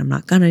accepted I'm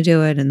not going to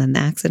do it. And then the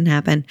accident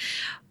happened.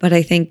 But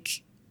I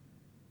think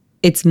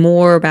it's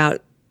more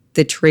about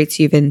the traits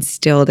you've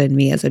instilled in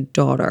me as a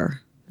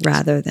daughter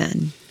rather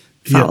than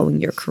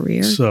following your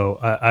career. So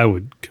I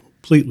would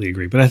completely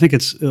agree. But I think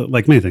it's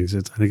like many things. I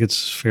think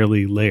it's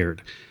fairly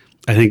layered.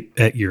 I think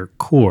at your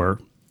core,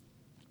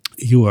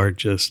 you are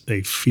just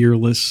a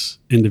fearless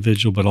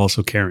individual, but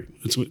also caring.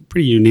 It's a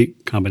pretty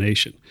unique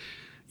combination.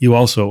 You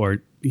also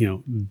are,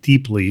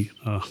 deeply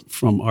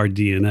from our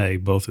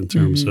DNA, both in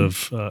terms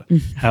of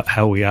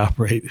how we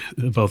operate,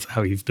 both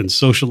how you've been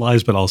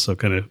socialized, but also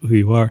kind of who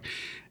you are.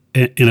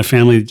 In a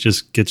family that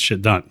just gets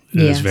shit done.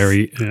 Yes. It's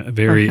very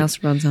Our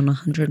house runs on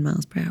 100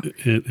 miles per hour.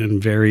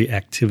 And very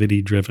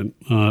activity driven.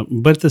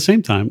 But at the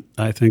same time,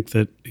 I think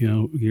that,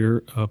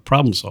 you're a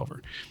problem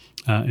solver.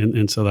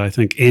 And so that I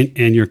think,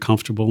 and you're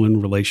comfortable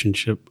in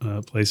relationship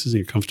places, and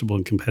you're comfortable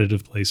in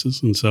competitive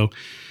places. And so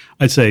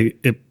I'd say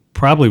it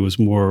probably was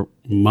more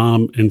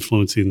Mom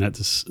influencing that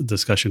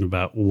discussion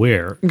about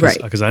where. Right.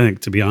 Because I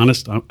think, to be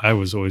honest, I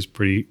was always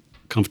pretty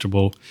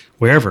comfortable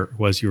wherever it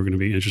was you were going to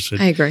be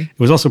interested. I agree. It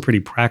was also pretty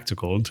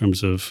practical in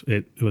terms of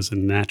it was a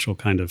natural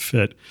kind of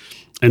fit.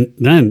 And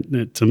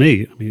then to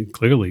me, I mean,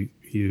 clearly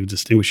you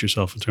distinguish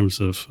yourself in terms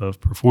of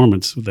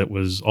performance that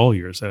was all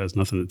yours. That has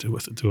nothing to do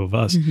with the two of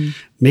us.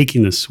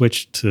 Making the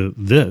switch to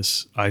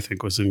this, I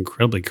think, was an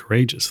incredibly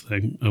courageous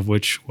thing, of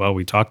which, while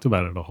we talked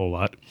about it a whole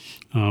lot,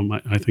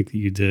 I think that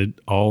you did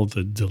all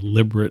the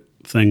deliberate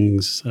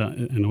things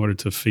in order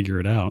to figure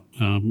it out,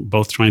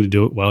 both trying to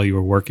do it while you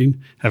were working,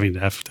 having to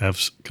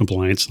have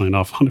compliance sign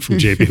off on it from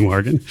JP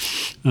Morgan.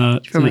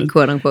 For my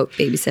quote-unquote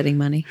babysitting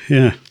money.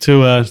 Yeah,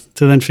 to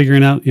then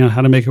figuring out,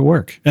 how to make it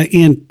work.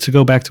 And to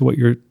go back to what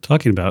you're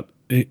talking about,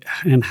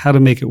 and how to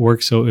make it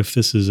work. So if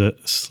this is a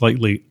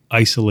slightly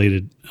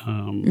isolated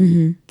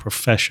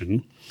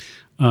profession,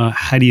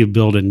 how do you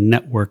build a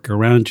network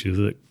around you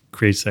that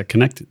creates that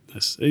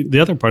connectedness? The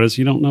other part is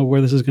you don't know where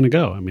this is going to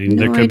go. I mean,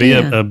 there could be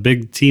a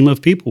big team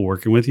of people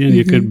working with you, and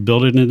you could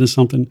build it into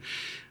something.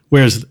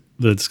 Whereas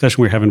the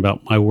discussion we were having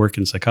about my work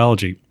in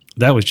psychology,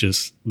 that was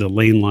just the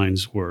lane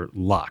lines were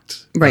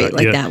locked. Right,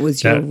 that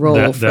was your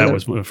role for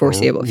the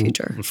foreseeable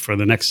future. For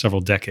the next several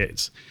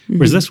decades.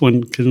 Whereas this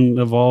one can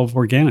evolve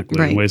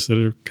organically in ways that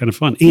are kind of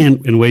fun,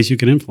 and in ways you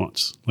can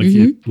influence,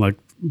 like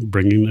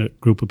bringing a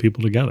group of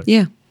people together.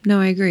 Yeah. No,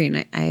 I agree.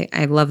 And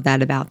I love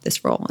that about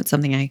this role. It's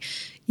something I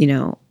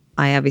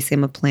obviously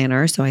am a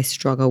planner, so I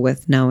struggle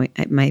with knowing,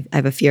 I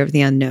have a fear of the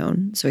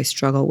unknown. So I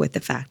struggle with the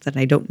fact that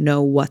I don't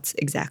know what's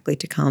exactly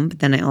to come. But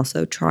then I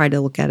also try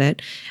to look at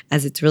it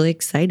as it's really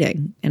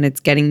exciting and it's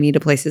getting me to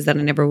places that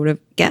I never would have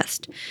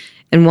guessed.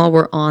 And while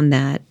we're on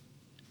that,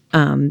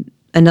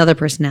 another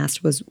person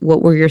asked was,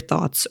 what were your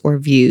thoughts or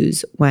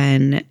views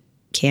when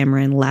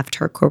Cameron left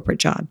her corporate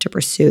job to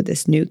pursue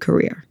this new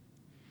career?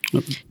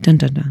 Dun,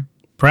 dun, dun.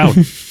 Proud.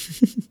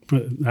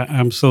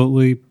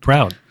 Absolutely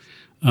proud.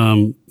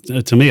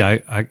 To me,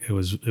 it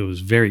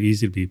was very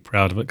easy to be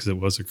proud of it because it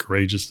was a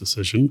courageous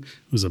decision.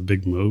 It was a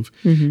big move.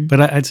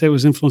 But I'd say it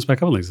was influenced by a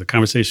couple of things. The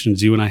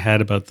conversations you and I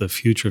had about the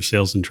future of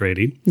sales and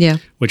trading,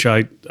 which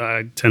I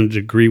tended to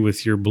agree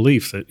with your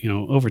belief that,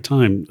 over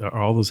time,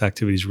 are all those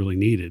activities really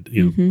needed?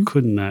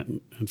 Couldn't that,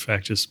 in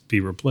fact, just be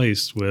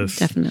replaced with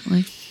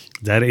definitely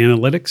data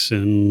analytics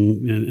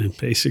and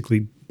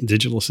basically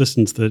digital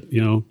assistants that,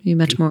 be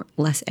much more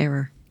less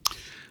error.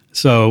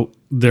 So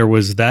there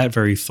was that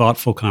very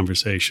thoughtful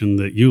conversation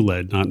that you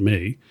led, not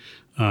me.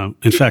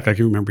 In fact, I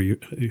can remember you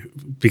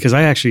because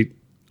I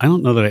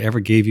don't know that I ever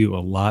gave you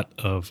a lot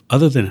of,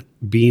 other than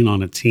being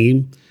on a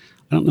team,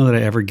 I don't know that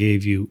I ever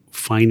gave you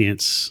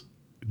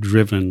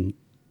finance-driven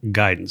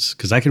guidance,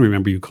 because I can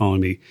remember you calling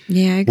me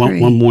I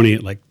agree. one morning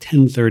at like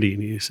 10:30,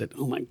 and you said,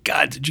 "Oh my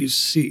God, did you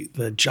see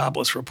the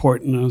jobless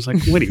report?" And I was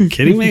like, "What, are you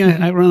kidding me?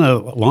 I run a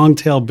long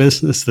tail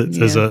business that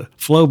is a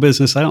flow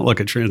business. I don't look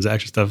at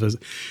transaction stuff as."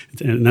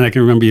 And then I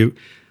can remember you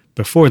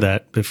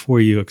before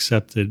you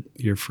accepted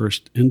your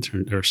first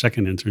intern or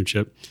second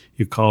internship,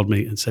 you called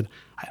me and said,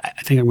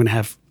 "I think I'm going to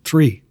have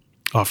 3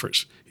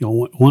 offers.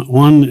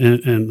 One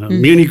in a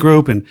muni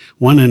group, and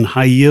one in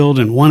high yield,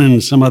 and one in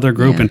some other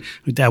group. And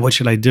Dad, what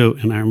should I do?"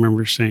 And I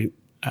remember saying,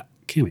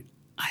 "Cammy,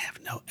 I have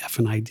no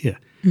effing idea."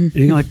 And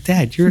you're like,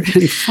 "Dad, you're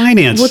in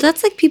finance." Well,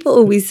 that's like people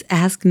always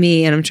ask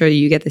me, and I'm sure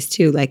you get this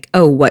too, like,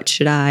 "Oh, what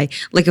should I?"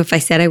 Like if I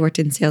said I worked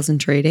in sales and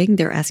trading,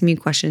 they're asking me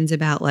questions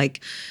about like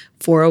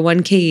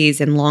 401ks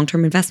and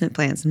long-term investment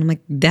plans. And I'm like,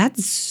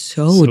 that's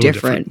so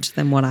different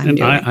than what I'm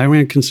doing. I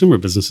ran consumer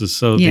businesses.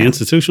 So the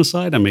institutional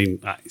side,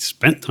 I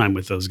spent time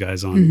with those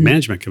guys on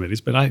management committees,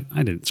 but I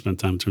didn't spend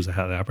time in terms of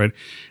how they operate.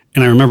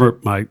 And I remember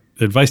my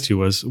advice to you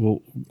was,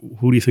 well,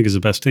 who do you think is the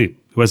best team?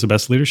 Who has the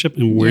best leadership?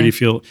 And where do you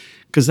feel?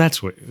 Because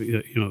that's what,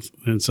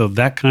 and so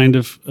that kind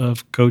of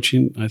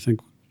coaching, I think,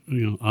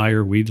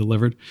 we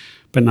delivered,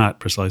 but not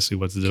precisely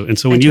what to do. And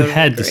so when you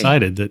had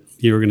decided that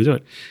you were going to do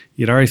it,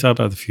 you'd already thought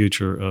about the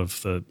future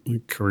of the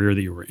career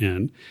that you were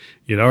in.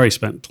 You'd already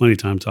spent plenty of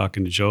time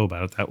talking to Joe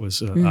about it. That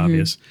was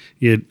obvious.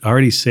 You'd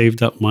already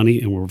saved up money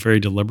and were very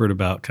deliberate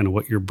about kind of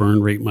what your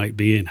burn rate might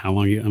be and how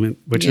long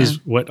which is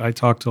what I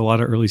talk to a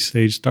lot of early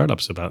stage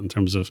startups about in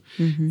terms of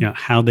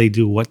how they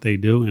do what they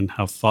do and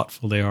how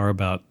thoughtful they are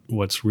about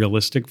what's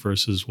realistic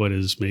versus what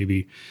is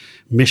maybe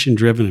mission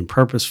driven and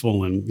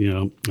purposeful and,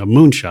 a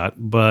moonshot,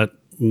 but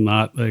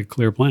not a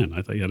clear plan.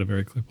 I thought you had a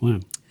very clear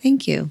plan.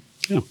 Thank you.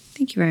 Yeah.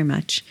 Thank you very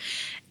much.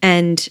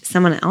 And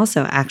someone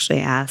also actually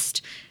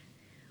asked,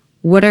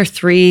 what are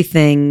 3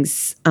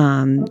 things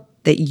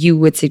that you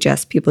would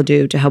suggest people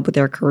do to help with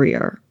their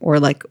career? Or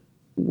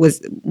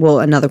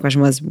another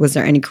question was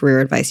there any career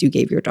advice you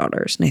gave your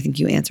daughters? And I think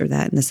you answered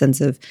that in the sense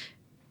of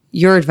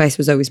your advice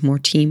was always more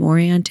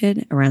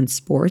team-oriented around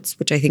sports,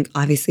 which I think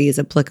obviously is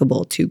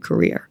applicable to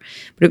career.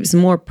 But it was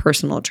more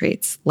personal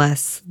traits,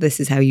 less this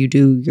is how you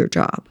do your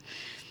job.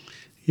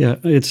 Yeah,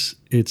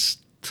 it's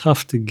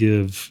tough to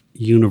give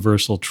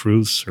universal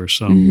truths or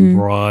some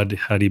broad,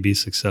 how do you be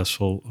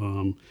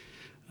successful?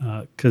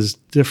 Because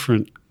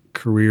different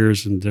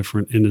careers and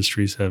different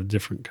industries have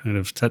different kind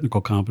of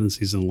technical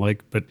competencies and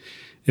like. But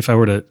if I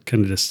were to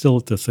kind of distill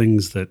it to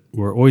things that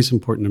were always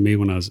important to me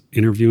when I was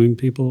interviewing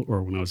people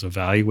or when I was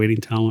evaluating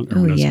talent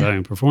or when I was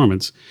evaluating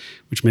performance,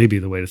 which may be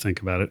the way to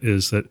think about it,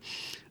 is that,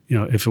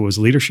 if it was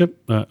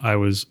leadership, I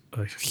was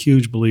a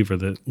huge believer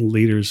that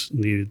leaders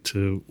needed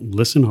to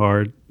listen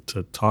hard,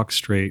 to talk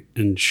straight,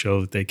 and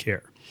show that they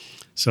care.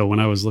 So when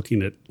I was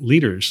looking at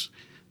leaders,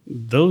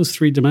 those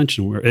 3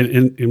 dimensions were,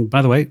 and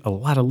by the way, a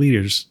lot of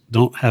leaders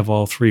don't have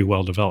all 3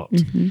 well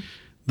developed.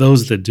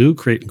 Those that do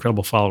create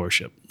incredible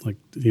followership, like,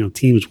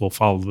 teams will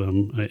follow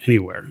them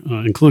anywhere,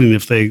 including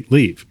if they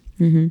leave.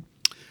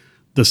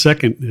 The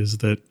second is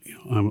that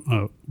I'm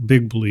a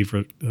big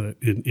believer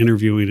in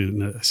interviewing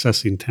and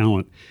assessing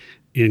talent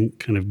in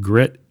kind of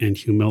grit and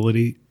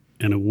humility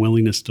and a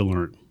willingness to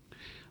learn.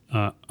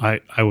 I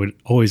would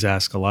always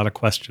ask a lot of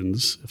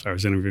questions if I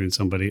was interviewing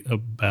somebody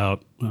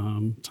about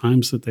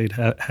times that they'd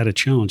had a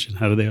challenge and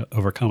how do they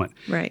overcome it.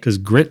 Right. Because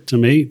grit to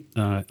me,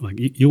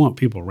 you want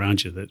people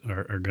around you that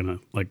are going to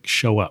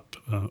show up.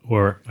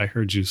 Or I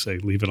heard you say,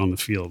 leave it on the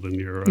field in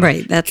your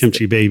that's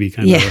kimchi baby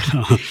kind of.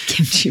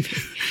 Kimchi baby.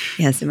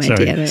 Yes, in my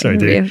sorry, interview.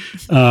 Dave.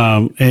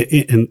 And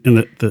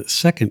the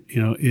second,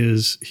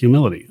 is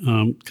humility.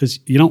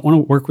 Because you don't want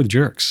to work with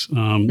jerks.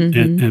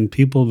 And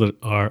people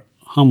that are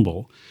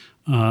humble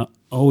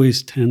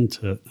always tend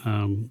to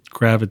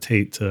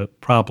gravitate to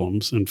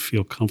problems and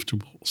feel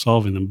comfortable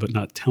solving them, but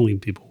not telling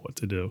people what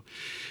to do.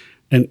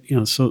 And,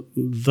 so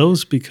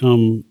those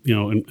become,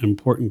 an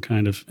important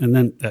kind of, and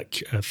then a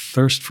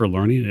thirst for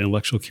learning,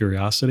 intellectual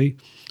curiosity,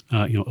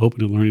 open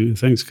to learning new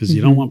things, because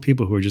you don't want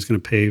people who are just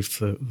going to pave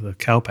the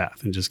cow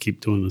path and just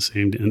keep doing the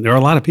same. And there are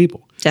a lot of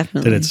people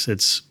definitely that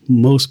it's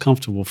most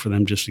comfortable for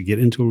them just to get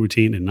into a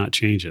routine and not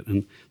change it.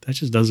 And that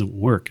just doesn't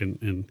work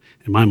in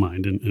my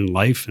mind, in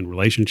life and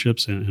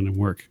relationships and in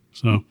work.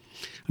 So,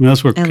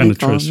 that's where kind of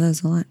trust. I like all of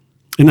those a lot.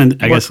 And then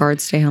I guess work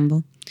hard, stay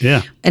humble.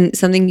 Yeah. And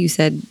something you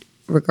said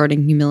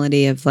regarding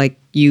humility of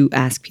you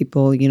ask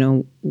people,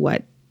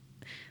 what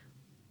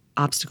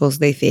obstacles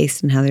they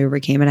faced and how they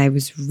overcame it. I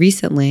was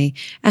recently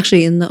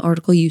actually in the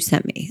article you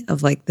sent me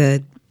of like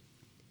the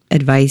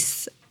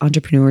advice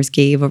entrepreneurs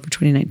gave over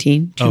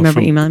 2019. Do you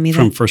remember emailing me that?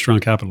 From First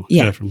Round Capital.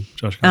 Yeah. From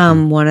Josh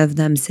Capital. One of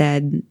them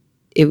said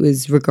it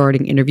was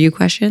regarding interview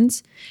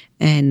questions,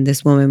 and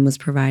this woman was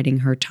providing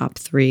her top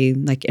 3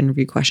 like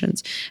interview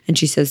questions. And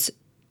she says,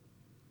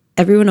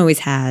 everyone always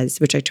has,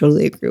 which I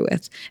totally agree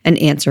with, an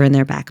answer in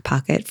their back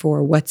pocket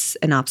for what's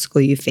an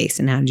obstacle you face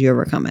and how did you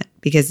overcome it?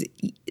 Because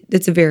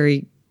it's a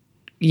very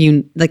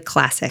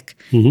classic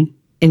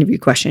interview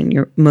question.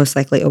 You're most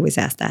likely always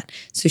asked that.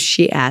 So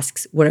she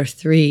asks, what are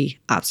 3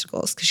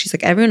 obstacles? Because she's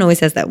like, everyone always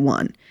has that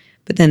one.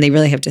 But then they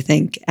really have to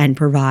think and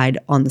provide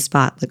on the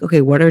spot, like,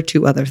 okay, what are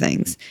 2 other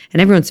things?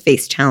 And everyone's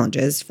faced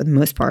challenges for the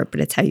most part, but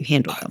it's how you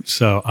handle them.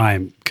 So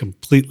I'm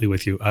completely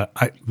with you.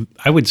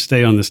 I would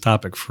stay on this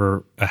topic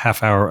for a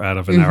half hour out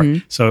of an hour.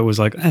 So it was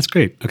like, that's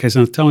great. Okay,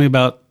 so tell me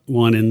about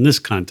one in this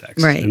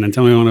context. Right. And then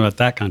tell me one about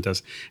that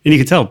context. And you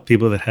could tell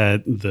people that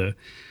had the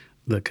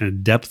kind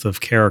of depth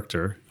of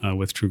character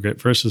with True Grit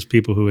versus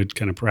people who had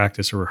kind of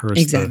practiced or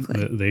rehearsed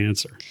the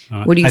answer.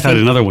 What do you I thought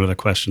think? another one of the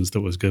questions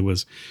that was good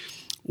was,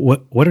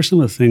 what are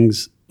some of the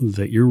things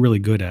that you're really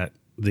good at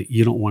that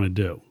you don't want to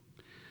do,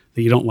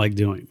 that you don't like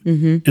doing?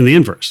 And the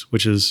inverse,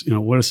 which is,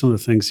 what are some of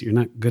the things that you're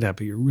not good at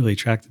but you're really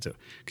attracted to?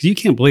 Because you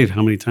can't believe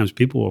how many times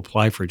people will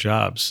apply for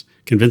jobs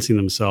convincing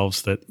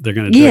themselves that they're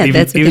going to do it. Yeah,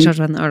 that's what they talked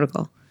about in the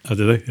article. Oh,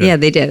 did they? Yeah,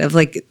 they did. Of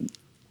like,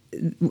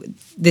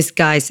 this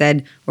guy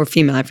said, or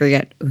female, I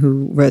forget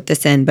who wrote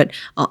this in, but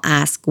I'll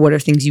ask, what are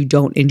things you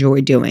don't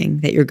enjoy doing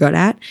that you're good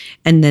at?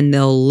 And then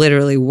they'll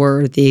literally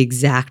word the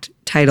exact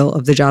title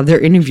of the job they're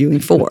interviewing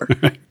for.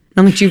 And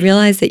I'm like, do you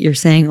realize that you're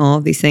saying all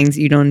of these things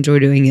that you don't enjoy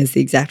doing is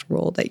the exact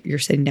role that you're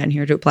sitting down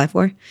here to apply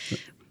for?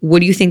 What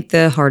do you think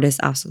the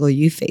hardest obstacle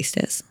you faced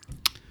is?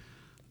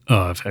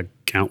 I've had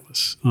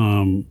countless.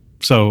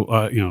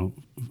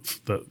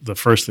 The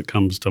first that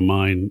comes to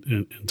mind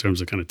in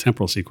terms of kind of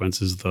temporal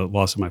sequence is the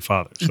loss of my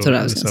father. That's what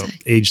I was going to say.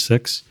 Age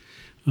 6,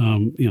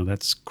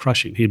 that's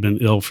crushing. He'd been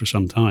ill for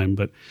some time,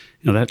 but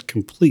that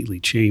completely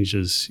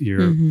changes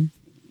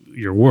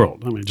your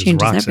world. I mean, it just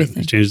Changes rocks everything.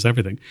 it. It changes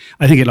everything.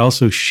 I think it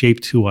also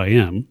shaped who I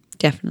am.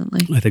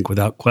 Definitely. I think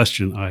without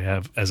question, I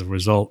have, as a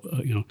result,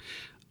 an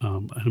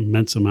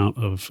immense amount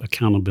of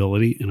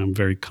accountability, and I'm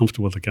very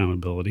comfortable with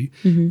accountability,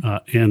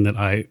 and that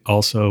I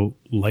also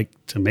like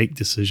to make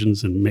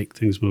decisions and make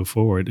things move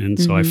forward. And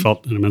so I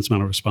felt an immense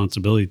amount of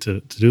responsibility to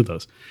do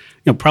those.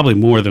 Probably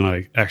more than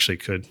I actually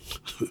could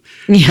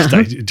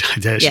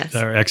digest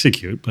or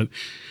execute. But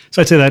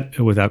so I'd say that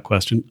without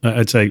question.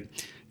 I'd say,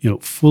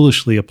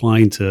 foolishly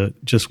applying to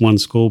just one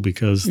school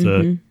because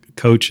the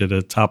coach at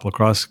a top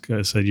lacrosse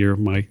said, you're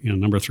my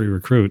number 3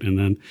 recruit, and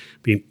then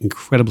being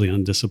incredibly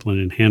undisciplined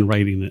and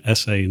handwriting an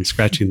essay and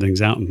scratching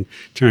things out and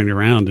turning it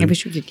around. I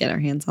wish we could get our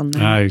hands on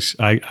that.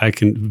 I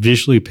can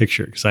visually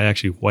picture it because I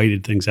actually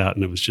whited things out,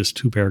 and it was just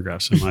 2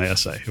 paragraphs in my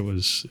essay. It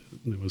was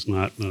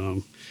not.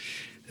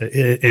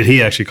 And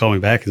he actually called me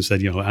back and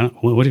said,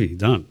 what have you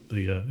done?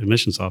 The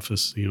admissions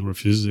office,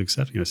 refuses to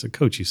accept you. I said,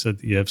 Coach, you said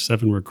you have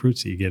 7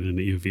 recruits that you get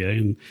into UVA,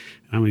 and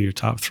I'm in your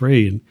top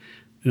 3, and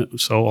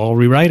so I'll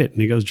rewrite it. And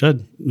he goes,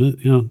 Judd,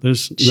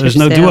 there's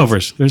no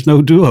do-overs. There's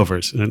no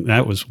do-overs. And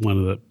that was one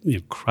of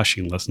the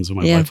crushing lessons of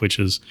my life, which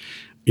is,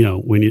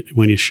 when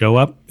you show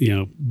up,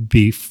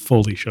 be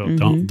fully show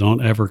up.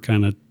 Don't ever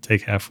kind of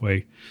take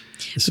halfway.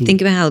 But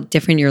think about how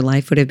different your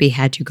life would have been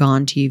had you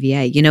gone to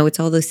UVA. It's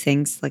all those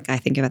things, like I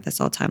think about this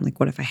all the time. Like,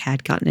 what if I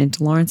had gotten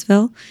into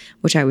Lawrenceville,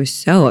 which I was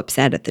so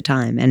upset at the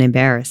time and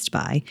embarrassed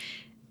by.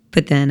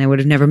 But then I would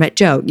have never met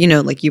Joe.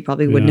 Like you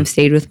probably wouldn't have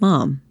stayed with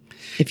Mom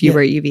if you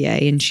were at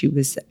UVA and she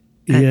was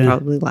at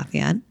probably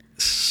Lafayette.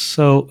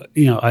 So,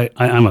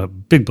 I'm a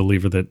big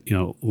believer that,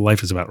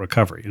 life is about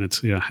recovery. And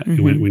it's,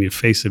 when you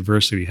face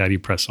adversity, how do you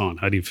press on?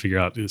 How do you figure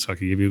out, so I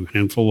can give you a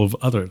handful of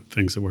other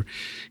things that were,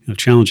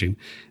 challenging,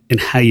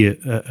 and how you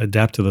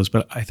adapt to those.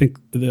 But I think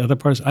the other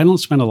part is I don't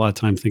spend a lot of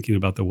time thinking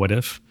about the what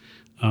if.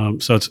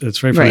 So it's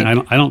very funny.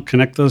 Right. I don't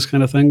connect those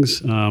kind of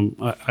things.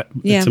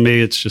 To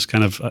me, it's just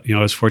kind of, I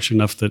was fortunate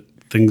enough that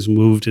things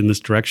moved in this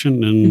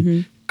direction,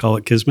 and call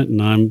it kismet,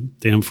 and I'm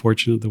damn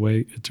fortunate the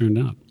way it turned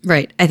out.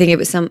 Right. I think it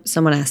was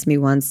someone asked me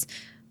once,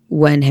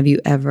 when have you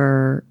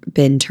ever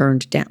been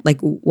turned down? Like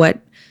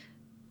what,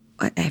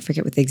 I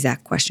forget what the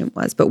exact question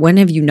was, but when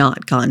have you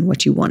not gotten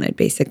what you wanted,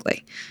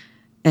 basically?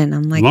 And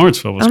I'm like,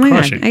 Lawrenceville was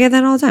crushing. God, I get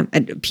that all the time.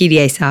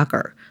 PDA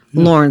soccer,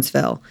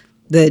 Lawrenceville,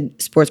 the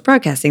sports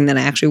broadcasting that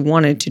I actually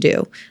wanted to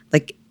do.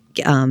 Like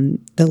the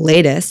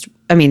latest,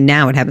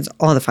 now it happens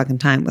all the fucking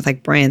time with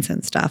like brands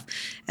and stuff.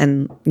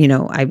 And,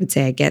 I would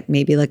say I get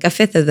maybe like a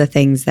fifth of the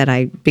things that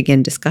I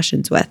begin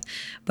discussions with.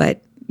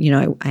 But,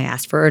 I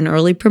asked for an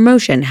early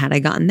promotion. Had I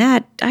gotten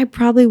that, I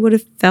probably would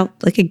have felt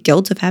like a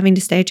guilt of having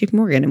to stay at JP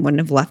Morgan and wouldn't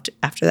have left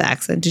after the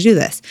accident to do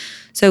this.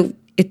 So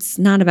it's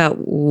not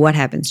about what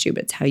happens to you,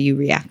 but it's how you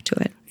react to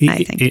it,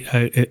 I think.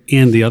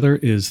 And the other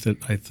is that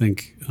I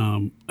think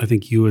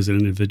you as an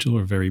individual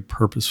are very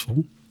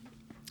purposeful.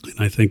 And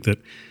I think that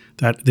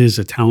That is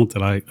a talent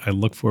that I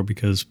look for,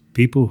 because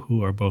people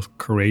who are both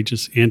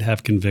courageous and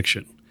have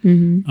conviction,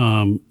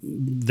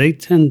 they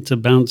tend to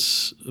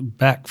bounce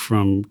back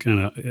from kind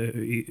of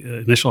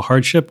initial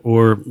hardship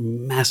or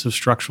massive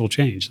structural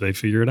change. They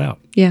figure it out.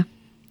 Yeah.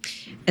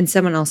 And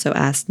someone also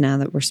asked, now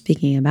that we're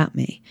speaking about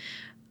me,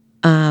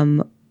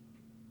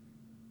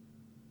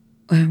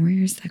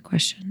 where's that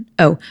question?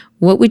 Oh,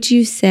 what would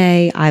you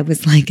say I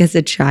was like as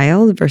a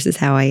child versus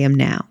how I am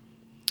now?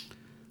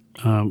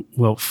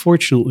 Well,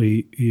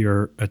 fortunately,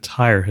 your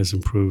attire has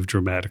improved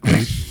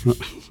dramatically.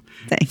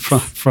 Thanks.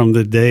 From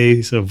the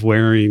days of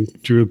wearing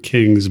Drew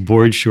King's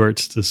board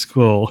shorts to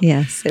school.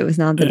 Yes, it was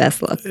not the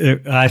best look.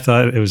 I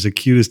thought it was the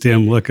cutest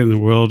damn look in the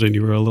world, and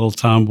you were a little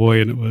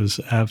tomboy, and it was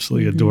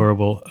absolutely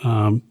adorable.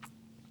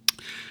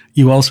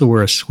 You also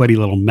were a sweaty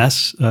little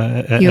mess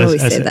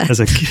as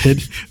a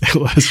kid. It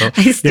was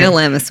I still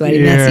am a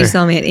sweaty mess. You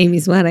saw me at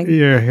Amy's wedding.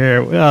 Your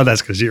hair, well,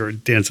 that's because you were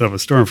dancing up a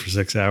storm for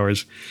 6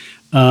 hours.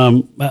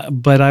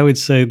 But I would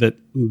say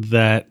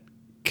that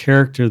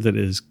character that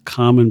is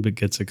common but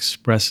gets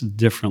expressed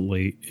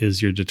differently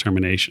is your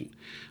determination.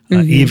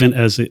 Even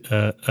as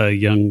a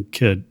young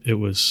kid, it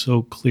was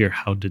so clear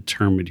how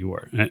determined you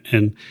were.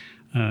 And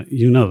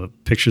the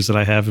pictures that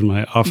I have in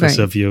my office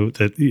of you,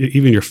 that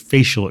even your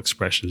facial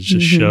expressions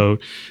just show,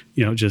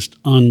 just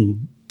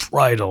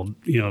unbridled,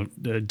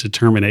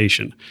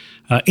 determination,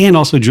 and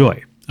also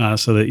joy.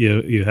 So that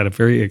you had a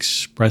very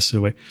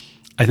expressive way.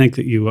 I think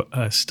that you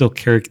still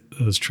carry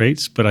those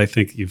traits, but I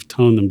think you've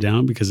toned them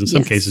down, because in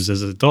some cases,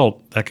 as an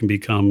adult, that can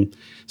become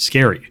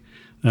scary.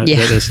 That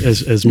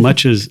as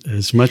much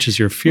as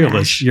you're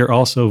fearless, you're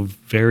also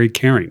very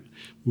caring.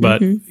 But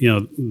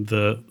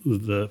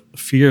the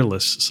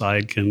fearless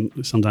side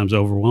can sometimes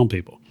overwhelm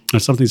people.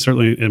 That's something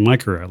certainly in my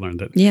career I learned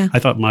that. I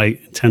thought my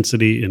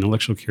intensity and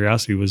intellectual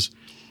curiosity was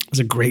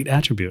a great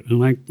attribute,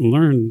 and I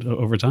learned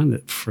over time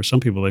that for some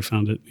people they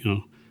found it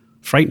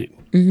frightening.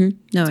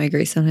 No, I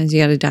agree. Sometimes you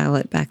got to dial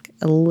it back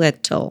a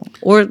little,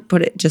 or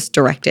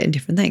direct it in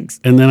different things.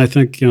 And then I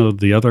think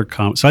the other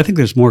so I think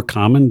there's more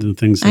common than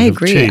things that I have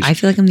agree. changed. I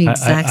feel like I'm the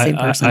exact same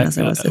person as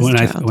I was as a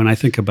child. When I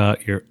think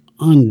about your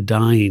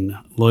undying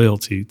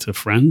loyalty to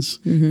friends,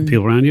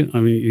 people around you, I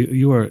mean,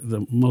 you are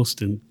the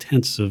most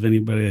intense of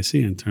anybody I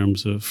see in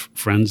terms of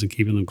friends and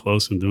keeping them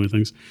close and doing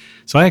things.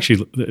 So I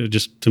actually,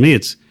 to me,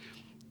 it's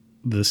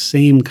the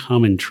same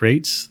common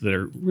traits that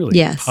are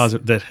really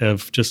positive, that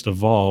have just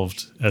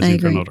evolved as you've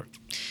grown older.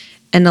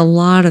 And a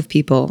lot of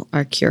people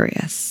are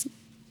curious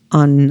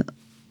on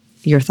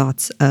your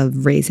thoughts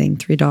of raising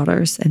 3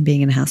 daughters and being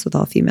in a house with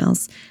all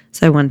females.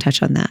 So I want to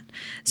touch on that.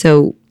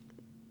 So,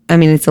 I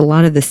mean, it's a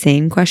lot of the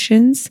same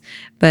questions,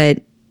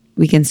 but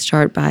we can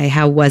start by,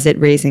 how was it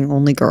raising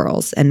only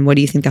girls? And what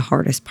do you think the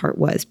hardest part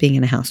was, being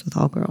in a house with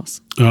all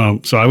girls?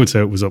 So I would say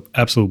it was an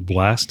absolute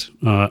blast.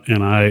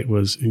 And I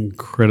was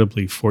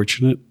incredibly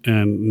fortunate,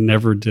 and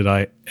never did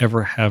I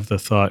ever have the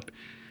thought,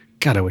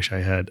 God, I wish I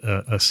had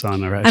a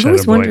son, or I've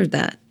always wondered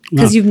that,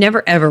 because you've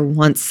never ever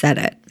once said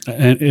it.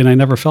 And I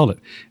never felt it.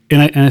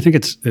 And I think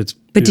it's.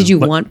 But did you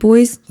want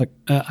boys? Like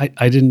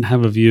I didn't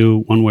have a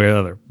view one way or the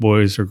other,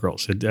 boys or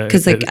girls.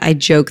 Because I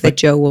joke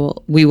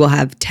that we will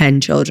have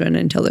 10 children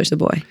until there's a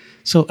boy.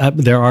 So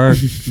there are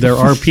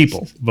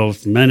people,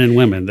 both men and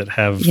women, that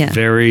have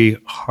very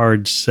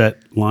hard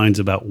set lines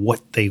about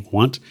what they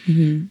want.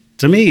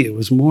 To me, it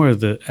was more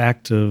the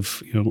act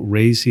of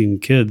raising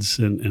kids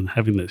and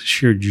having the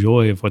sheer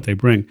joy of what they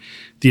bring.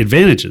 The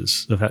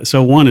advantages of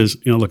so one is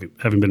look,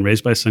 having been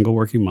raised by a single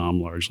working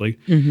mom largely,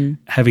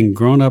 having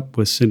grown up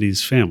with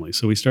Cindy's family.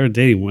 So we started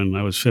dating when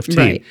I was 15.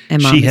 Right,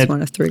 and mom is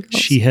one of 3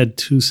 girls. She had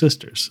 2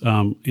 sisters,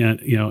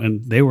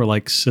 and they were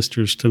like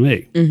sisters to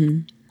me.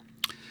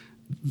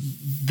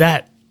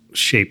 That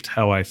shaped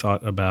how I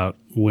thought about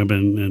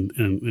women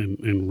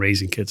and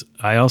raising kids.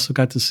 I also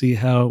got to see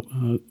how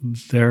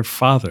their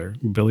father,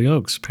 Billy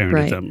Oakes,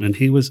 parented them, and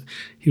he was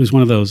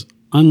one of those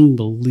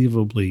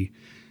unbelievably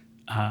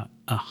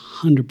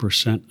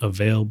 100%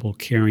 available,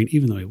 caring.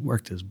 Even though he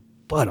worked his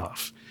butt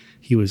off,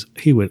 he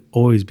would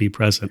always be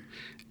present,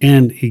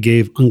 and he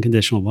gave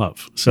unconditional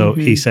love. So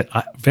he set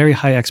very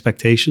high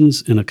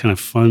expectations in a kind of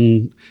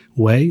fun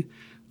way.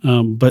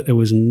 But it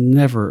was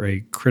never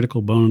a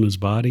critical bone in his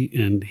body,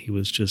 and he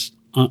was just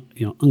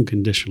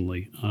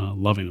unconditionally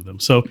loving of them.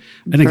 So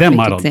I think that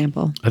modeled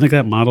example. I think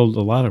that modeled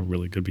a lot of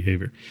really good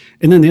behavior.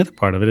 And then the other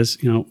part of it is,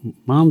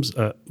 mom's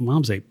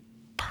a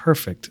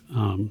perfect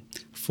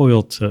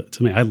foil to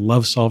me. I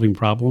love solving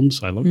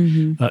problems. I love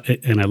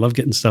and I love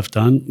getting stuff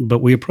done. But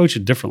we approach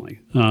it differently.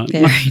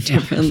 Very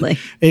differently.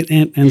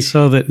 And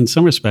so that in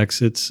some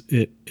respects,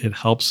 it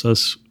helps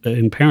us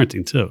in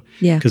parenting too.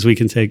 Yeah. Because we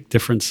can take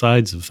different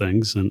sides of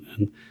things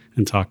and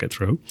talk it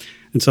through.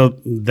 And so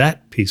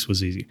that piece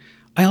was easy.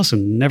 I also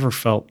never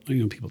felt,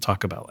 people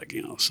talk about like,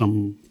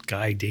 some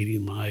guy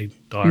dating my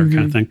daughter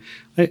kind of thing.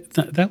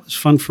 That was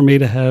fun for me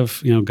to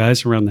have,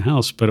 guys around the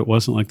house, but it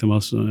wasn't like the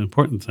most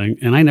important thing.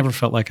 And I never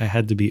felt like I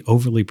had to be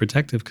overly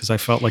protective because I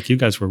felt like you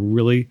guys were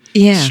really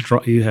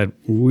strong. You had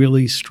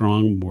really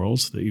strong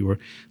morals, that you were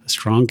a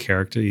strong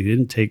character. You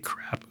didn't take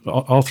crap,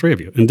 all three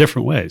of you, in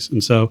different ways.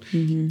 And so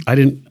I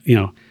didn't,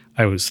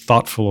 I was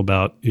thoughtful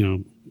about,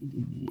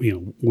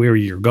 where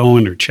you're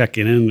going or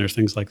checking in or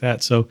things like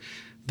that. So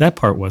that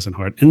part wasn't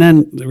hard. And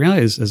then the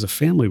reality is, as a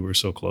family, we were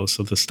so close.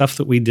 So the stuff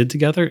that we did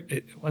together,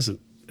 it wasn't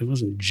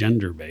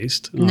gender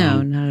based.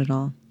 No, not at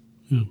all.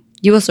 Yeah.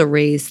 You also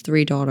raised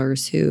 3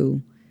 daughters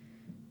who,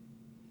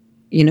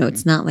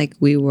 it's not like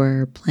we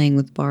were playing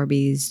with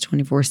Barbies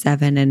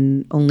 24/7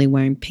 and only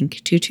wearing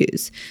pink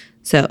tutus.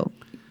 So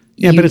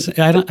yeah, but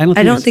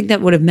I don't think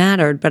that would have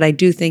mattered. But I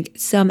do think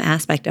some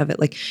aspect of it,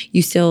 like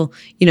you still,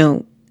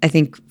 I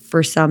think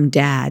for some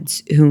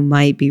dads who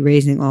might be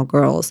raising all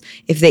girls,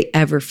 if they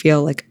ever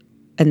feel like,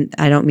 and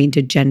I don't mean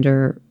to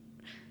gender,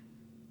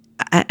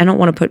 I don't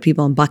want to put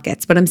people in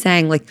buckets, but I'm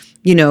saying like,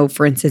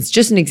 for instance,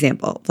 just an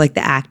example, like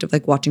the act of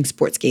like watching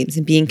sports games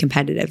and being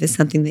competitive is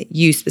something that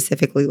you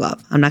specifically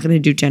love. I'm not going to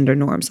do gender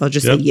norms, so I'll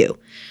just say you.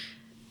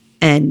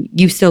 And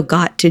you still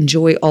got to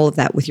enjoy all of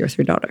that with your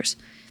 3 daughters.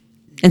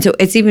 And so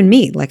it's even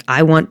me, like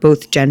I want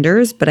both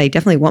genders, but I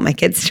definitely want my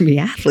kids to be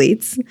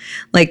athletes.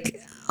 Like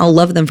I'll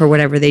love them for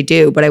whatever they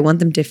do, but I want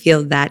them to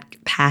feel that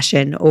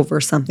passion over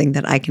something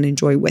that I can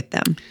enjoy with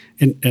them.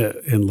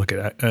 And look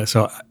at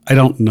so I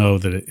don't know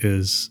that it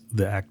is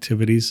the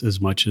activities as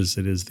much as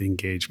it is the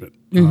engagement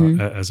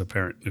as a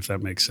parent, if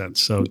that makes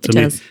sense. So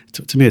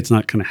to me, it's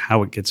not kind of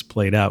how it gets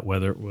played out,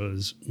 whether it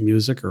was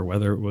music or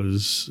whether it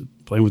was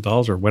playing with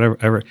dolls or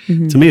whatever.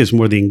 To me, it's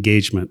more the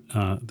engagement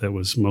that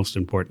was most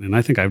important. And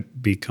I think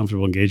I'd be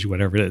comfortable engaging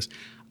whatever it is.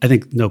 I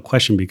think no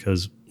question,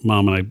 because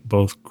Mom and I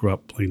both grew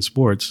up playing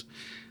sports.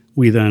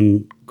 We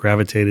then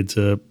gravitated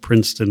to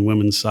Princeton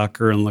women's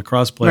soccer and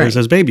lacrosse players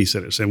as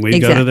babysitters, and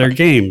we'd go to their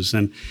games.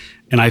 And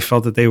I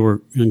felt that they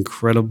were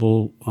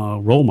incredible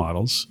role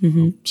models,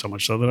 so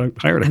much so that I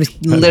hired them. I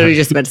was literally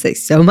just about to say,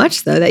 so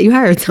much so that you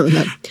hired some of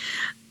them.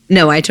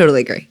 No, I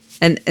totally agree.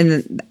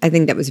 And I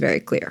think that was very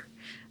clear.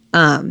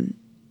 And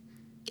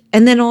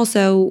then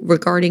also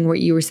regarding what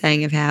you were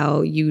saying of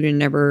how you were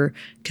never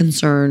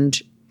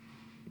concerned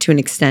to an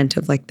extent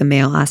of like the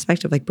male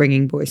aspect of like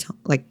bringing boys home,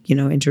 like,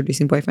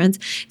 introducing boyfriends.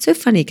 It's so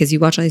funny because you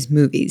watch all these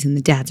movies and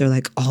the dads are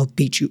like, I'll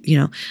beat you.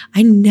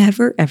 I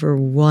never ever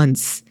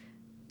once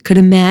could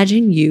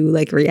imagine you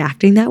like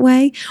reacting that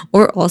way.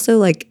 Or also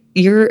like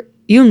you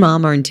and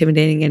Mom are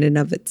intimidating in and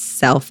of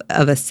itself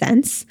of a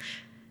sense,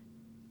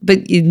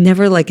 but you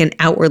never like an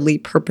outwardly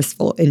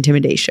purposeful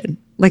intimidation.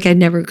 Like I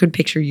never could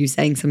picture you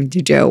saying something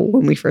to Joe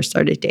when we first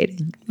started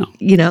dating. No.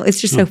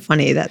 It's just so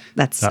funny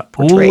that's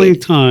portrayed. The only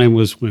time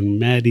was when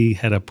Maddie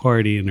had a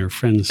party and her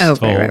friends stole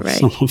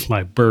some of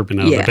my bourbon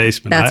out of the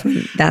basement.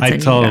 I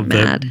told them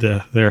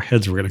that their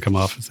heads were going to come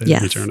off if they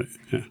didn't return it.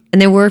 Yeah. And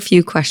there were a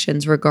few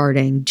questions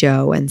regarding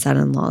Joe and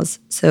son-in-laws.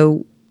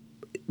 So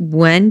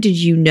when did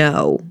you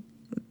know,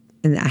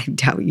 and I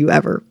doubt you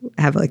ever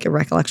have like a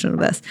recollection of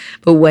this,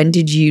 but when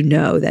did you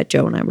know that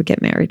Joe and I would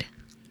get married?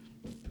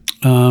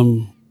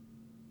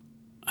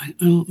 I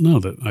don't know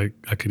that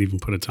I could even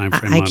put a time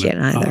frame on it. I can't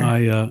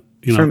either.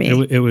 For me.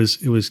 It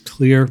was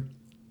clear.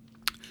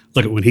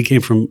 Look, when he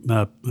came from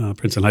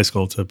Princeton High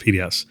School to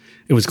PDS,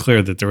 it was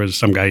clear that there was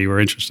some guy you were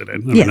interested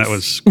in. I mean, that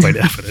was quite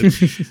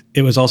evident.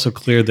 It was also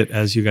clear that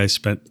as you guys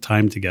spent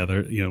time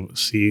together,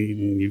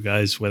 seeing you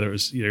guys, whether it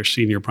was either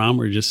senior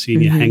prom or just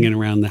seeing you hanging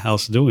around the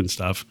house doing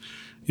stuff,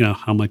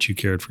 how much you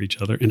cared for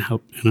each other and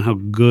how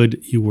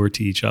good you were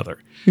to each other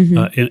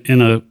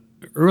in a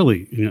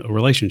early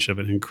relationship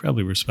in an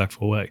incredibly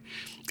respectful way.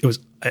 It was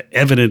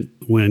evident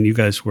when you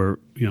guys were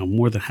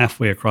more than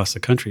halfway across the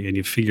country and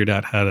you figured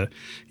out how to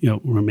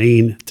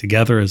remain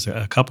together as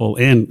a couple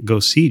and go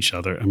see each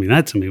other. I mean,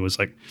 that to me was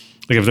like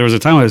if there was a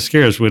time I was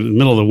scared, it was in the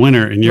middle of the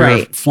winter and you're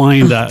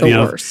flying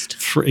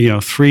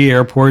to 3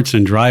 airports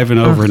and driving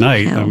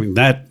overnight. I mean,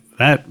 that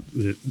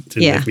didn't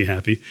make me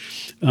happy.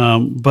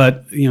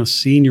 But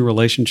seeing your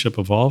relationship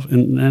evolve,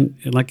 and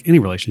like any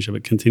relationship,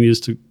 it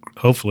continues to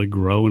hopefully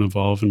grow and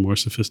evolve in more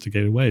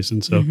sophisticated ways.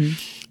 And so,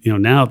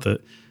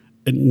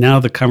 now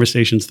the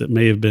conversations that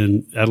may have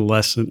been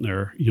adolescent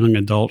or young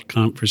adult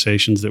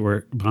conversations that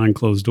were behind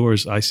closed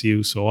doors, I see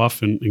you so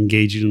often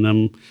engaging in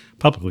them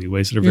publicly,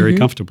 ways that are very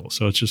comfortable.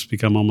 So it's just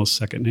become almost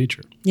second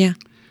nature. Yeah.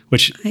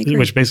 Which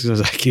basically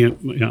says I can't,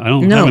 I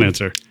don't have an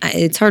answer.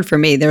 It's hard for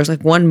me. There was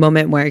like one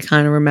moment where I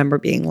kind of remember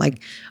being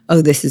like,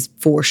 oh, this is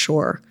for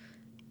sure.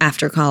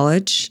 After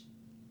college,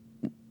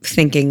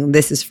 thinking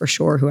this is for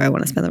sure who I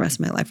want to spend the rest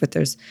of my life with.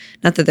 There's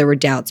not that there were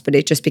doubts, but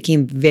it just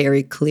became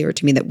very clear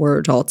to me that we're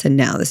adults and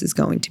now this is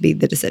going to be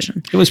the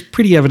decision. It was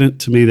pretty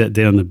evident to me that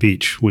day on the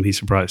beach when he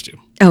surprised you.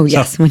 Oh,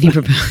 yes, when he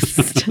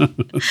proposed.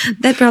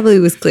 That probably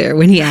was clear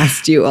when he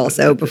asked you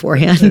also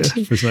beforehand.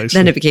 Precisely.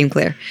 Then it became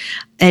clear.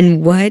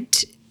 And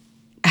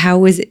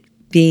how is it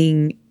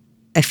being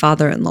a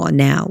father-in-law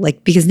now?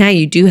 Like, because now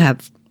you do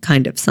have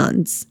kind of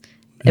sons.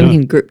 And we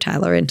can group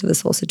Tyler into this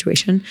whole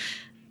situation.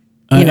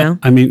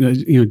 I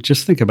mean,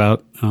 just think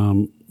about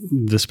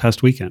this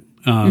past weekend.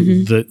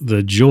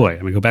 The joy.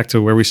 I mean, go back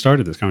to where we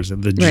started this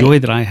conversation. The joy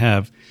that I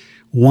have,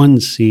 one,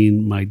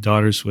 seeing my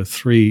daughters with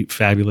 3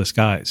 fabulous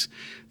guys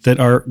that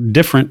are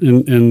different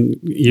in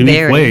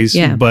unique ways,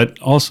 but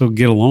also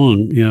get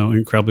along,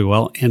 incredibly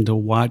well. And to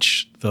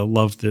watch the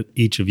love that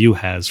each of you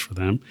has for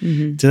them,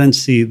 to then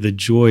see the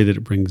joy that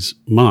it brings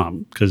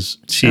Mom, because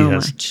she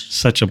has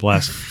such a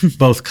blast,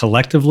 both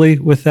collectively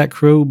with that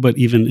crew, but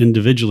even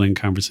individually in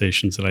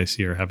conversations that I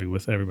see her having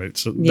with everybody.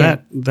 So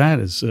that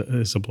is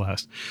a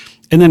blast.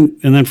 And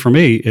then for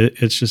me,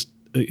 it's just,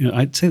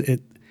 I'd say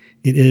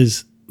it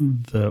is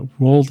the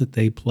role that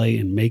they play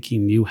in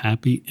making you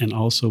happy and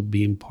also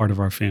being part of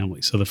our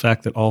family. So the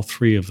fact that all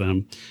 3 of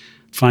them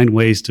find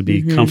ways to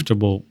be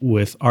comfortable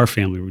with our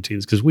family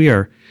routines, because we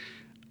are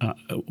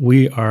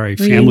a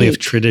family of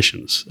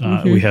traditions.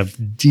 We have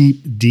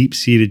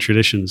deep-seated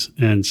traditions.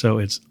 And so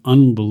it's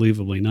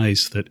unbelievably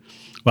nice that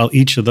while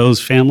each of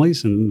those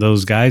families and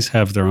those guys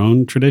have their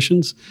own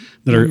traditions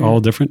that are all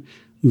different,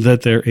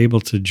 that they're able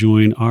to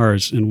join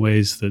ours in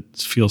ways that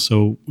feel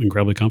so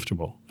incredibly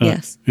comfortable.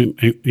 Yes.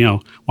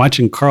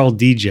 Watching Carl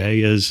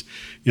DJ is,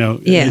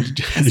 Joe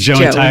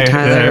and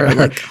Tyler are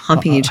like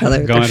humping each other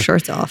with their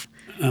shirts off.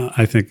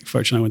 I think,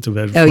 fortunately, I went to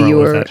bed before. Oh, you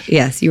were?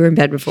 Yes, you were in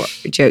bed before.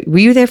 Joe, were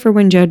you there for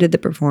when Joe did the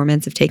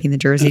performance of taking the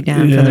jersey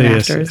down from the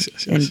rafters?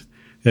 Yes.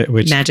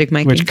 Magic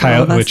Mike, which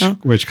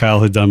Kyle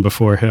had done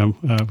before him,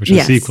 which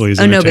was equally as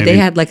entertaining. No, but they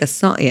had like a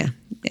song. Yeah.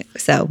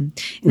 So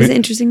it was an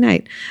interesting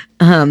night.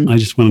 I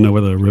just want to know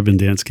whether the ribbon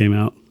dance came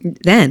out.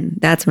 Then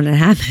that's when it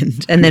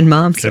happened. And then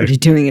Mom started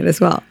doing it as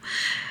well.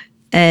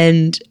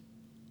 And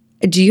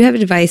do you have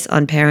advice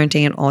on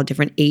parenting at all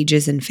different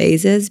ages and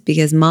phases?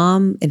 Because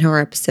Mom, in her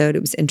episode, it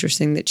was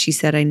interesting that she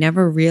said, I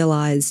never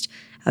realized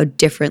how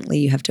differently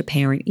you have to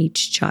parent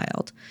each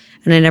child.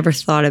 And I never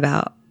thought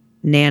about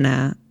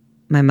Nana,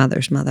 my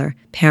mother's mother,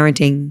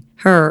 parenting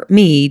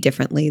me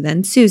differently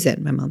than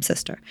Susan, my mom's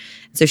sister.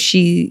 So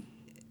she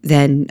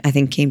then, I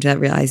think, came to that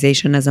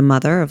realization as a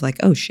mother of like,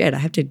 oh shit, I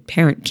have to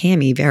parent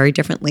Cammie very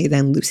differently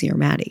than Lucy or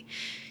Maddie.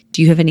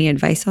 Do you have any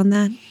advice on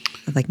that,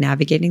 of like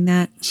navigating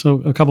that?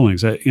 So a couple of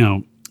things.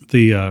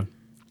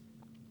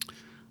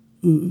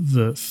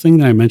 The thing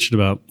that I mentioned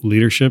about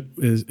leadership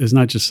is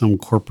not just some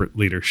corporate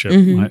leadership.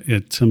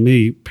 To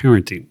me,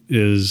 parenting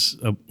is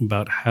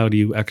about how do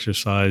you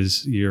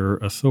exercise your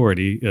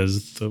authority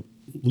as the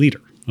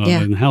leader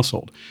in the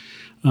household.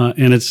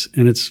 And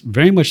it's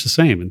very much the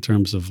same in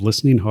terms of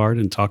listening hard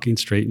and talking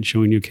straight and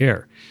showing you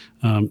care.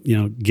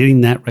 Getting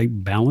that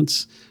right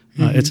balance.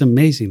 It's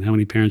amazing how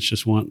many parents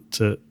just want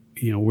to,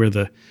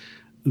 where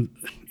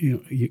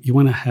you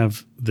want to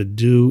have the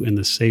do and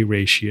the say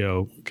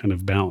ratio kind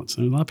of balance.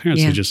 And a lot of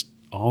parents are just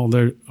all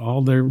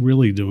they're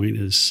really doing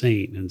is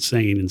saying and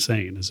saying and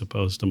saying, as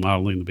opposed to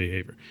modeling the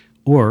behavior,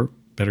 or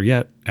better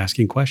yet,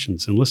 asking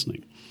questions and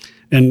listening.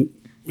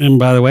 And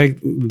by the way,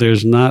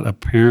 there's not a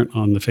parent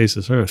on the face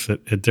of this earth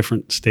that at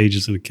different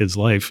stages in a kid's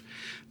life,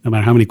 no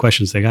matter how many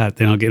questions they got,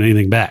 they don't get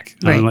anything back.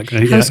 Right.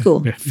 How's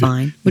school?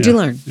 Fine. What'd you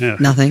learn?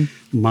 Nothing.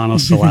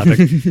 Monosyllabic.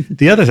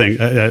 The other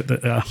thing,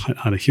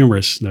 on a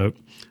humorous note,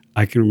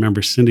 I can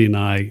remember Cindy and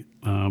I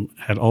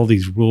had all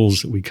these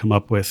rules that we come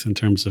up with in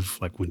terms of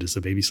like, when does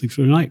the baby sleep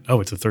through the night? Oh,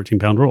 it's a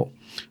 13-pound rule.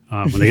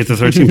 When they get to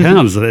 13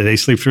 pounds, they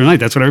sleep through the night.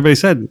 That's what everybody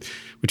said,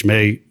 which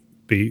may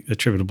be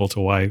attributable to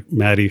why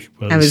Maddie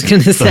was. I was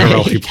going to say,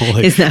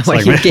 is that why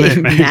you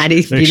gave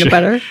Maddie peanut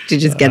butter to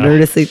just get her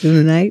to sleep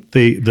through the night?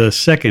 The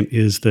second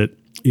is that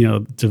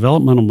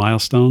developmental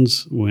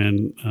milestones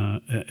when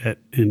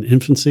in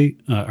infancy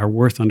are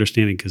worth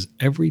understanding, because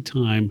every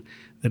time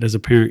that as a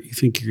parent you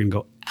think you're going to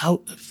go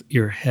out of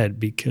your head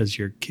because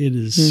your kid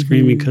is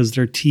screaming because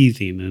they're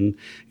teething,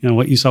 and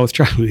what you saw with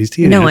Charlie, he's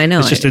teething. No, I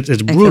know. It's just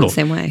it's brutal. I feel the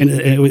same way. And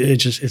it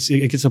gets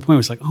to the point where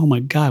it's like, oh my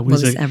God, when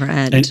will this ever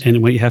end?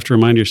 And what you have to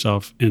remind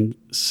yourself, in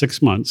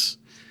 6 months,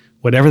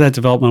 whatever that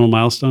developmental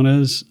milestone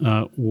is,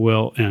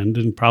 will end,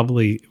 and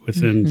probably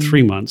within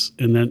 3 months.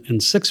 And then in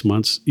 6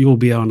 months, you will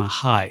be on a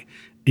high,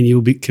 and you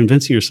will be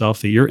convincing yourself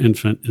that your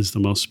infant is the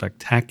most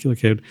spectacular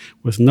kid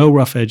with no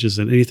rough edges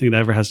and anything that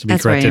ever has to be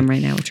corrected. That's where I am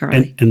right now with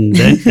Charlie. And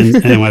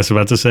then what I was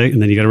about to say,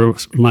 and then you got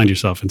to remind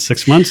yourself, in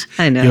 6 months,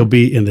 you'll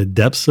be in the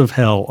depths of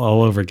hell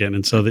all over again.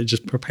 And so that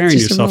just preparing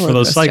yourself for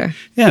those cycles.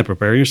 Yeah,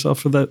 preparing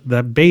yourself for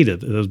that beta,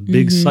 those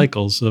big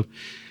cycles of.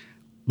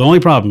 The only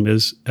problem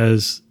is,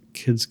 as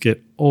kids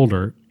get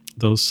older,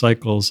 those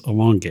cycles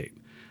elongate.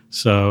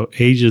 So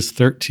ages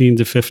 13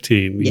 to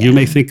 15, you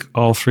may think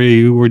all 3 of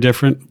you were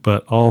different,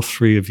 but all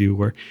 3 of you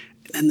were.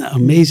 And the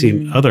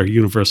amazing other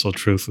universal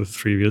truth with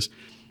 3 of you is,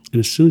 and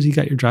as soon as you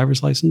got your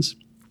driver's license,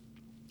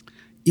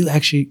 you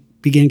actually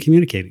began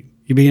communicating.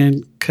 You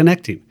began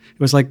connecting. It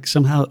was like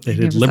somehow it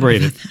had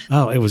liberated.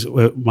 Oh, it was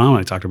Mom and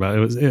I talked about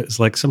it. It was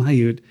like somehow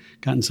you had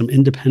gotten some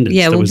independence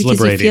that was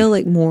liberating. You feel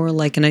like more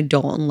like an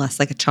adult and less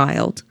like a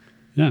child.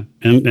 Yeah.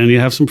 And you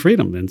have some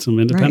freedom and some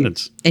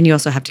independence. Right. And you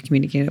also have to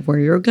communicate where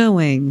you're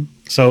going.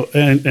 So,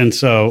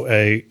 so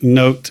a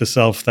note to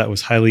self that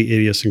was highly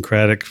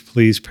idiosyncratic.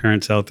 Please,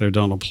 parents out there,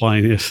 don't apply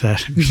any of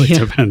that. It really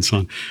depends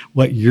on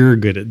what you're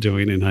good at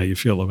doing and how you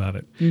feel about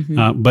it.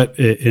 But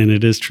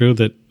it is true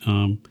that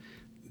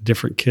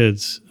different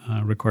kids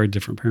require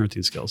different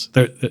parenting skills.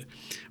 We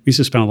used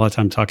to spend a lot of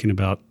time talking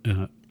about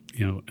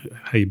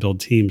how you build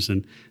teams,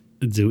 and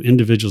do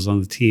individuals on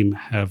the team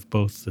have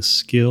both the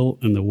skill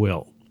and the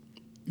will?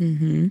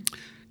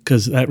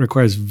 Because that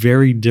requires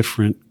very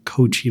different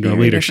coaching or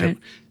leadership.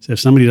 Different. So if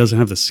somebody doesn't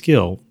have the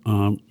skill,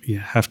 you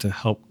have to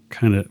help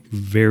kind of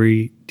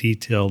very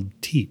detailed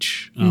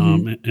teach.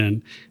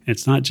 And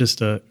it's not just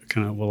a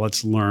kind of, well,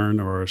 let's learn,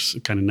 or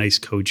kind of nice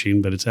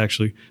coaching, but it's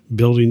actually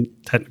building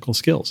technical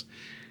skills.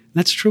 And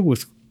that's true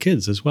with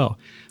kids as well.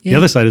 Yeah. The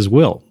other side is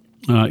will.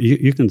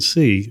 You can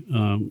see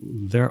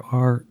there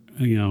are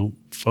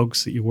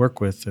folks that you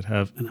work with that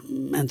have an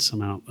immense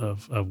amount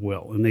of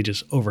will, and they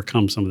just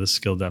overcome some of the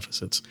skill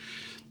deficits.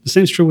 The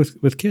same is true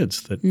with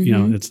kids, that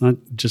it's not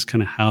just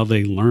kind of how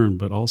they learn,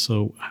 but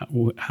also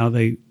how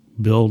they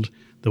build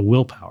the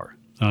willpower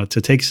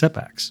to take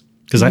setbacks.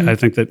 Because I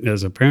think that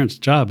as a parent's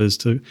job is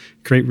to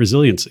create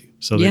resiliency,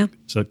 so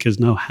kids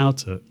know how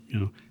to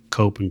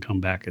cope and come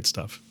back at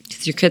stuff.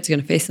 Because your kid's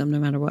going to face them no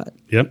matter what.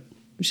 Yep.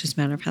 It's just a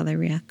matter of how they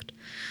react.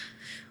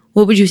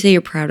 What would you say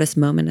your proudest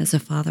moment as a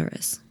father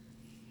is?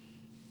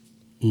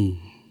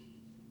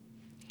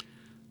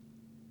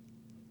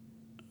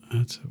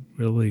 That's a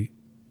really...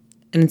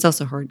 And it's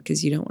also hard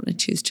because you don't want to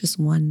choose just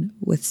one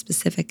with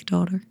specific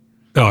daughter.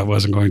 Oh, I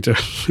wasn't going to.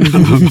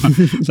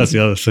 That's the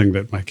other thing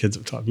that my kids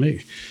have taught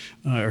me,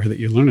 or that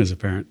you learn as a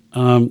parent.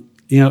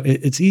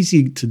 It's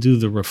easy to do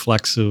the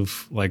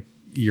reflexive, like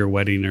your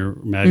wedding or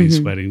Maddie's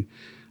wedding.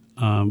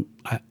 I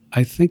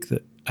think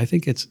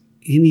it's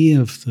any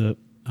of the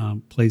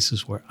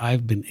places where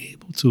I've been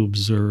able to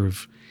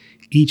observe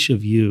each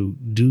of you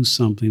do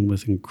something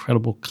with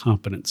incredible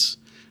competence.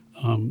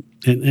 And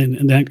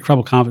that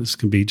incredible competence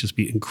can be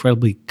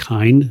incredibly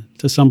kind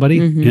to somebody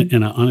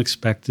in an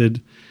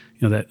unexpected,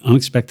 that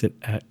unexpected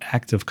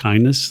act of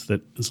kindness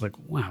that is like,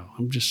 wow,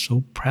 I'm just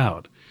so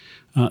proud.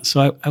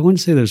 So I wouldn't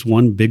say there's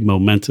one big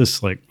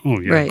momentous, like, oh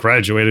yeah, right.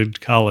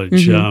 Graduated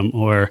college,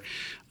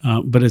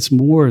 but it's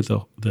more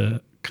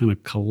the kind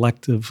of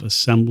collective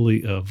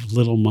assembly of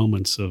little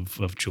moments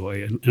of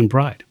joy and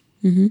pride.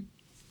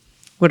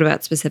 What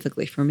about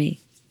specifically for me?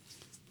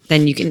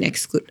 Then you can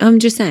exclude. I'm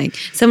just saying,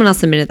 someone else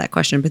submitted that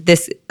question, but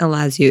this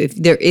allows you, if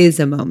there is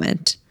a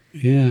moment.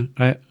 Yeah,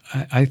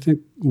 I think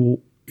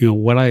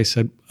what I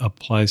said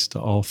applies to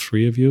all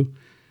three of you.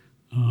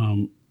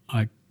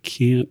 I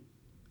can't.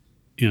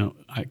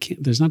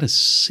 There's not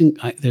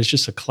a there's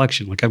just a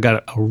collection. Like I've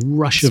got a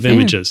rush of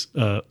images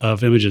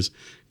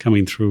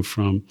coming through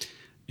from,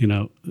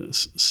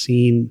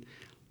 seeing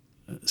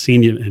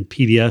you in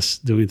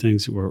PDS doing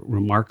things that were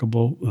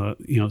remarkable.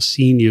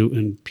 Seeing you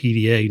in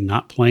PDA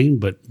not playing,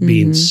 but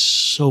being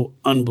so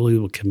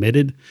unbelievably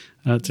committed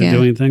to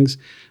doing things.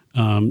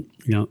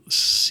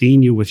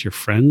 Seeing you with your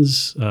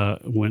friends,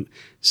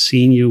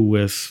 seeing you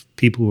with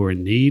people who are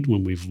in need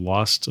when we've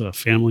lost a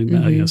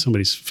family,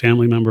 somebody's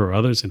family member or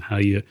others, and how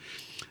you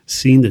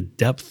seeing the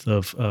depth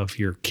of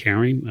your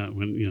caring.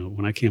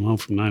 When I came home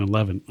from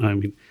 9/11, I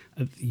mean,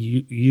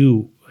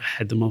 you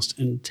had the most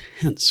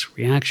intense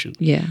reaction.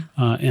 Yeah.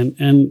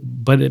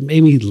 But it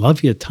made me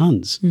love you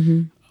tons.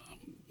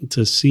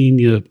 To seeing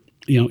you,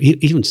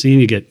 even seeing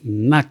you get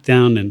knocked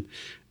down and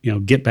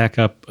get back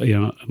up,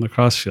 on the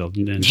cross field,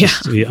 and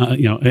just,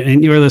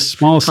 and you were the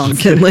smallest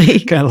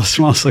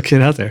little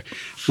kid out there.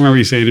 I remember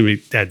you saying to me,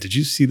 Dad, did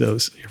you see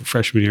those your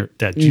freshman year?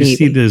 Dad, did you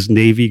see those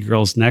Navy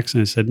girls' necks?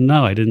 And I said,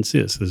 no, I didn't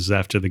see this. This is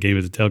after the game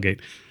at the tailgate.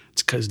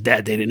 It's because,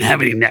 Dad, they didn't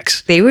have any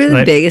necks. They were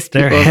the biggest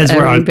people I've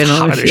ever been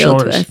on the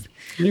field with.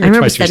 I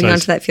remember stepping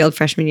onto that field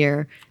freshman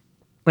year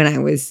when I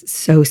was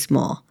so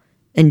small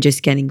and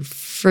just getting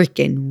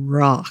freaking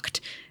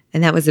rocked.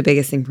 And that was the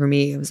biggest thing for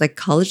me. It was like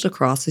college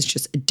lacrosse is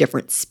just a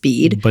different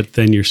speed. But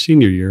then your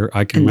senior year,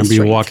 I can remember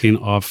you walking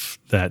off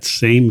that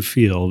same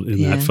field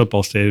in that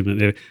football stadium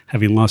and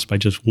having lost by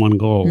just one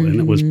goal. And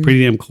it was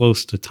pretty damn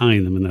close to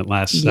tying them in that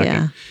last second.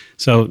 Yeah.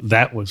 So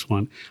that was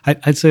one.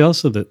 I'd say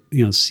also that,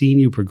 seeing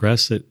you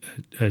progress at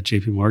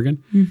JP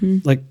Morgan,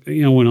 like,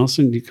 when all of a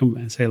sudden you come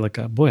and say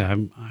like, boy,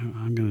 I'm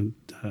going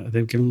to,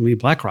 they've given me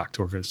BlackRock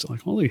to work with. It's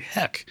like, holy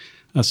heck.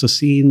 So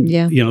seeing,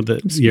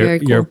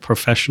 your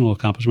professional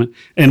accomplishment,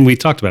 and we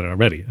talked about it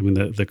already. I mean,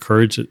 the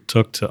courage it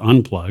took to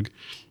unplug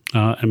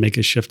and make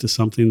a shift to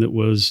something that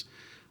was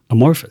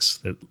amorphous,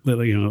 that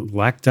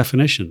lacked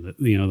definition. That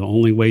the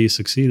only way you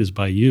succeed is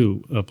by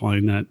you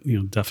applying that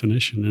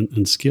definition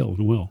and skill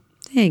and will.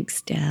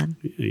 Thanks, Dad.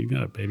 Yeah, you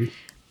got it, baby.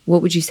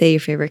 What would you say your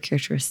favorite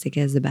characteristic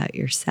is about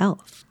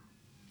yourself?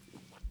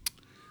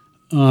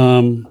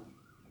 I'd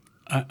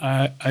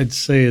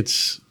say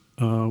it's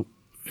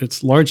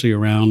largely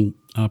around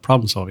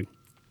problem solving.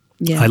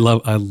 Yeah, I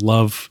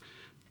love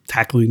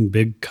tackling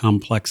big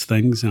complex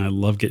things, and I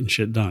love getting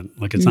shit done.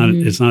 Like it's not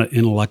an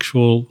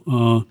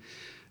intellectual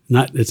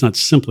it's not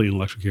simply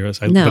intellectual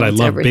curiosity, No, but I it's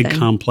love everything. big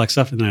complex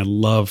stuff, and I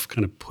love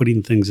kind of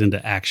putting things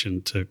into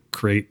action to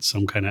create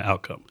some kind of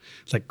outcome.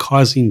 It's like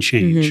causing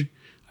change,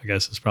 I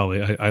guess is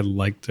probably, I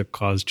like to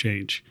cause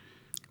change,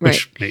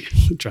 which may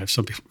drive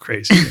some people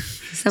crazy.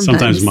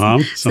 Sometimes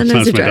mom,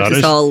 sometimes it my drives us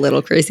daughters. all a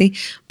little crazy.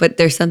 But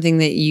there's something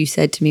that you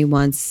said to me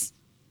once,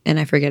 and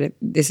I forget it.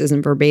 This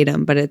isn't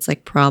verbatim, but it's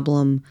like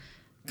problem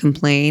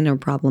complain or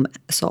problem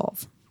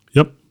solve.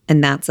 Yep.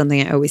 And that's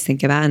something I always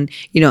think about. And,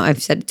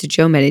 I've said it to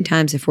Joe many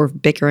times, if we're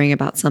bickering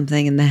about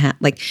something in the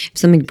like if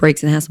something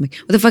breaks in the house, I'm like,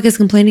 what the fuck is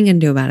complaining going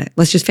to do about it?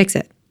 Let's just fix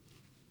it.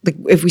 Like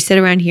if we sit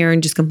around here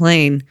and just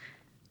complain,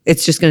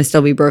 it's just going to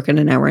still be broken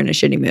and now we're in a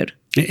shitty mood.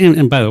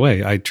 And by the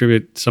way, I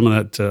attribute some of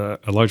that,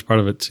 a large part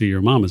of it to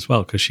your mom as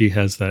well, because she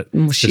has that.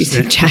 Well, she's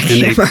a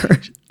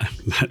jackhammer.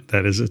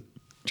 That is a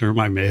term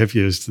I may have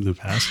used in the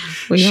past.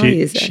 We all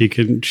use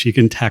it. She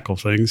can tackle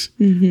things.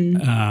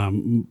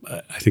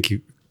 I think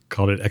you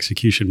called it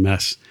execution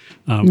mess.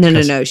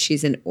 No.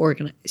 She's an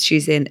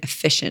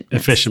efficient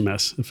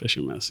mess.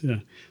 Efficient mess. Yeah.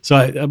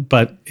 So,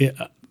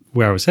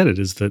 where I was headed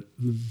is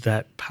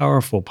that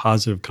powerful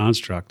positive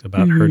construct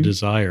about her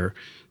desire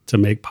to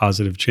make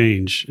positive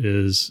change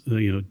is,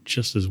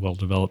 just as well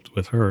developed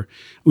with her.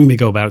 We may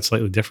go about it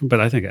slightly different, but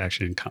I think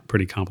actually in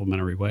pretty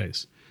complementary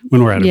ways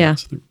when we're at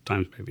events. There are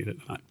times maybe that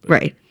not. But.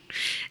 Right.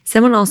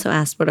 Someone also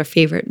asked what our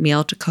favorite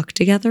meal to cook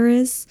together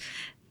is,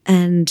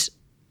 and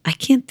I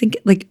can't think,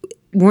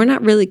 we're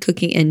not really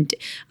cooking. And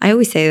I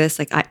always say this,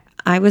 I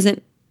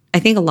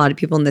think a lot of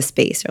people in this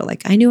space are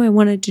like, I knew I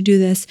wanted to do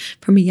this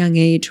from a young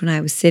age when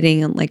I was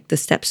sitting on the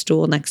step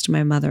stool next to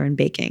my mother and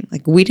baking.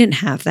 We didn't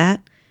have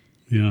that.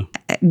 Yeah.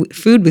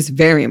 Food was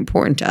very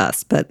important to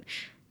us, but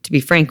to be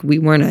frank, we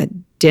weren't a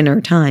dinner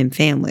time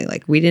family.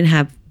 We didn't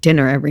have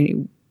dinner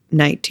every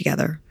night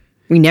together.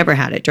 We never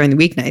had it during the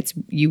weeknights.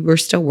 You were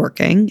still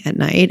working at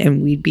night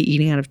and we'd be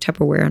eating out of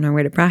Tupperware on our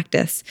way to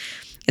practice.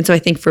 And so I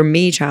think for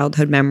me,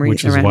 childhood memories.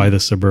 Which is why the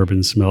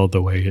Suburban smelled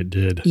the way it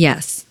did.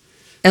 Yes.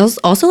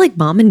 Also,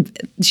 mom,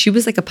 she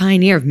was a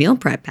pioneer of meal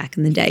prep back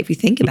in the day, if you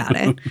think about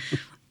it.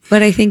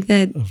 But I think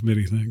that. Of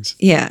many things.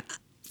 Yeah.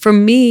 For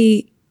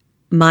me,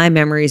 my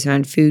memories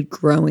around food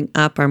growing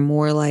up are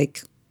more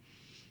like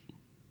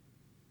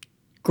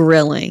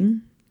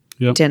grilling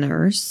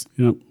dinners.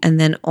 Yep. And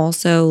then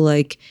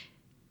also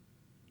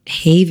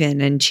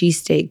Haven and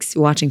cheesesteaks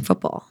watching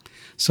football.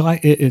 So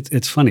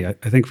it's funny. I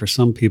think for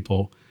some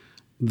people,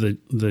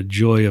 the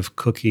joy of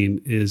cooking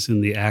is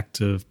in the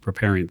act of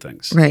preparing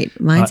things. Right.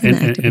 Mine's in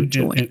the act of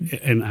enjoying.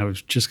 And I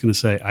was just going to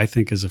say, I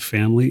think as a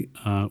family,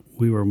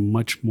 we were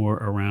much more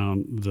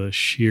around the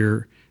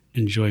sheer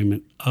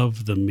enjoyment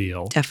of the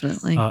meal.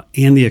 Definitely.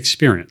 And the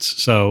experience.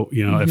 So,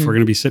 if we're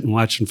going to be sitting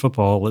watching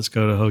football, let's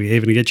go to Hoagie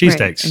Haven and get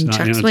cheesesteaks. Right. And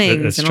Chuck's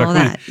Wings and all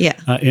that. Yeah.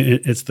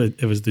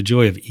 It was the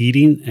joy of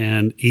eating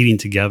and eating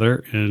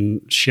together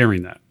and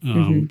sharing that.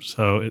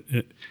 So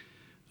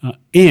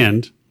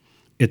and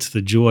it's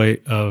the joy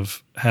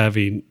of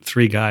having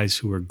three guys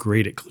who are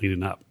great at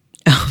cleaning up.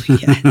 Oh,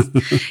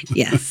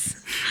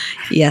 yes.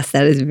 Yes,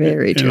 that is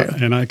very true.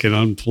 And I can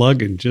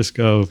unplug and just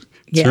go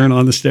turn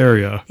on the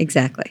stereo.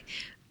 Exactly.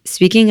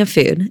 Speaking of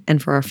food, and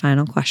for our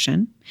final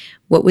question,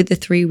 what would the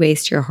 3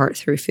 ways to your heart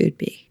through food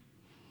be?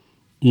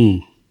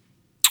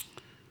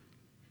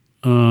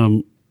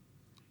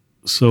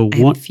 So I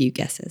have a few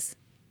guesses.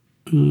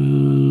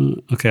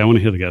 Okay, I want to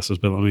hear the guesses,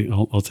 but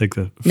I'll take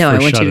the first I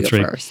want shot you to at go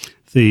 3. first.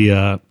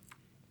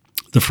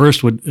 The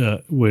first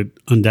would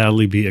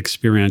undoubtedly be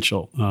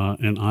experiential,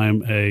 and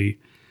I'm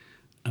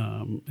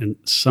in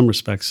some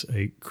respects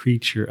a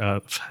creature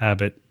out of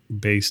habit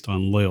based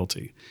on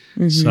loyalty.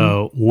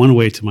 So one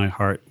way to my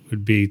heart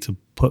would be to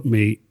put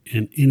me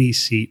in any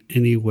seat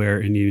anywhere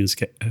in Union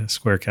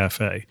Square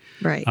Cafe,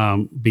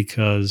 right?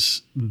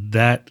 Because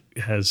that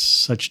has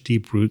such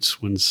deep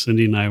roots. When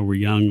Cindy and I were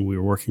young, we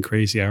were working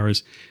crazy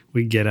hours.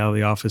 We'd get out of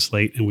the office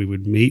late, and we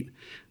would meet.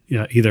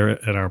 Either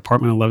at our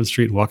apartment on 11th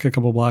Street and walk a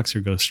couple blocks,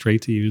 or go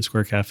straight to Union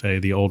Square Cafe,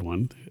 the old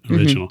one, the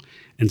original,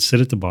 and sit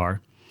at the bar.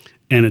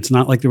 And it's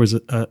not like there was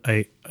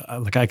I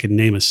could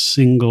name a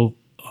single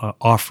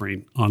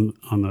offering on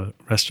the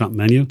restaurant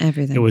menu.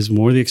 Everything. It was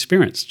more the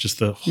experience, just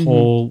the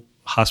whole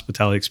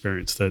hospitality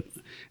experience. And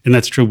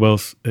that's true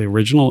both the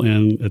original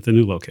and at the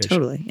new location.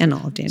 Totally, and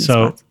all of Danny's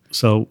spots.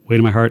 So way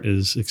to my heart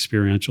is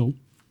experiential.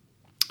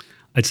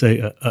 I'd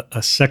say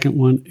a second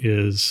one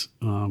is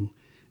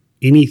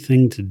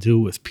anything to do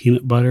with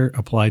peanut butter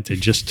applied to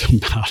just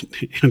about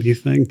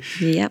anything.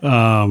 Yep.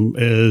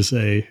 Is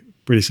a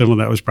pretty simple.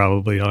 That was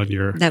probably on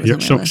your on my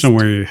list.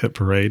 Somewhere in your hit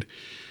parade.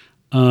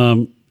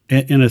 And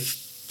a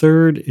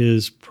third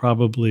is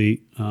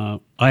probably I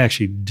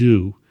actually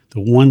do. The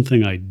one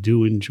thing I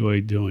do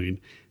enjoy doing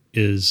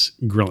is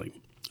grilling.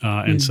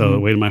 And so the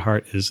way to my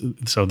heart is,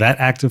 so that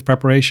act of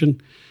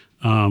preparation,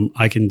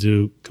 I can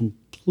do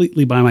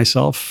completely by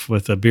myself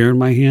with a beer in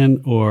my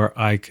hand, or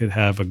I could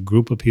have a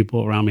group of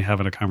people around me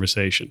having a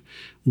conversation.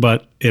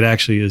 But it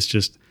actually is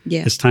just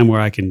this time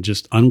where I can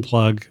just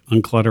unplug,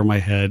 unclutter my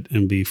head,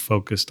 and be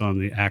focused on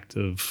the act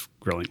of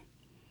grilling.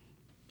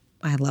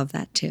 I love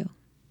that too.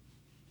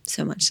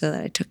 so much so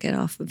that I took it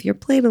off of your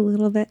plate a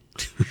little bit.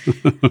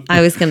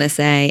 I was going to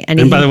say anything.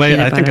 And by the way,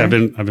 peanut I think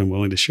butter. I've been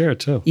willing to share it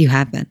too. You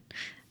have been.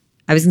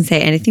 I was going to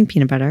say anything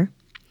peanut butter.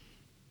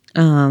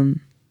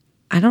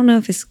 I don't know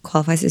if this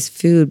qualifies as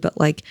food, but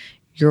like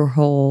your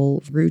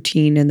whole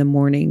routine in the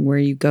morning where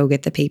you go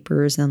get the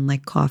papers and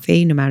like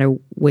coffee, no matter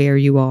where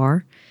you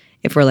are.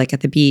 If we're like at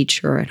the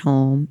beach or at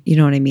home, you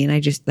know what I mean? I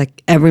just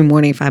like every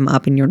morning if I'm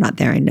up and you're not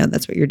there, I know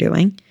that's what you're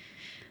doing.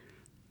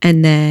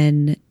 And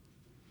then.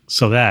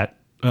 So that,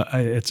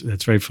 it's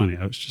very funny.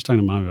 I was just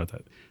talking to Mom about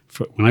that.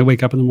 When I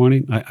wake up in the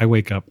morning, I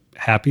wake up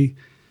happy.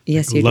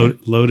 Yes, like, you do.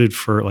 Loaded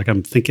for, like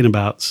I'm thinking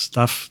about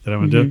stuff that I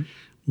want to Mm-hmm. do.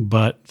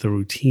 But the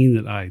routine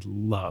that I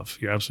love,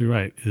 you're absolutely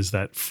right, is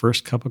that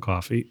first cup of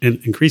coffee,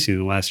 and increasing in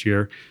the last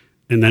year,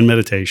 and then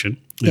meditation.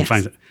 And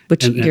Yes,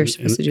 which you're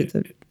supposed to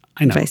do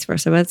I know. vice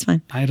versa, but it's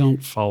fine. I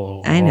don't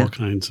follow I know. all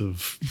kinds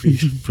of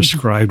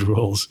prescribed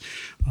rules,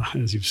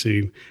 as you've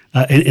seen.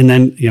 And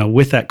then,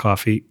 with that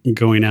coffee,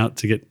 going out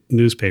to get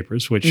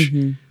newspapers, which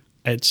Mm-hmm.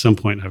 at some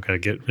point I've got to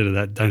get rid of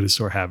that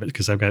dinosaur habit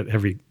because I've got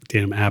every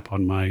damn app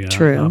on my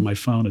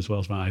phone as well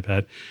as my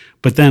iPad.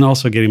 But then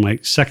also getting my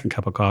second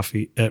cup of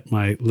coffee at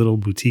my little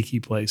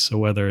boutique place. So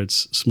whether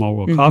it's Small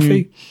World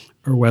Coffee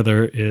or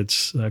whether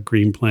it's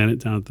Green Planet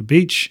down at the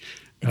beach.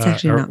 It's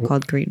actually not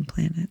called Green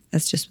Planet.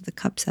 That's just what the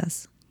cup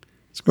says.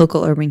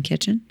 Local Urban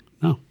Kitchen.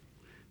 No,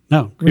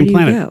 Where Green do you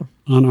Planet go?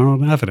 on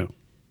Arnold Avenue.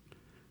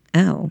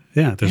 Oh.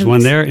 Yeah, there's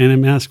one there and a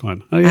Mask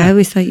one. Oh, I yeah.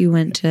 always thought you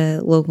went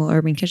to Local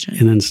Urban Kitchen.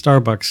 And then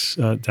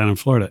Starbucks down in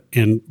Florida.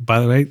 And by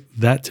the way,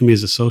 that to me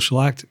is a social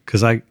act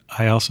because I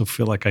also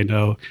feel like I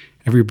know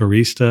every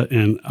barista,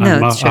 and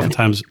it's true.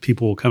 oftentimes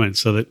people will come in.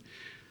 So that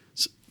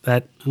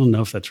I don't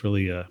know if that's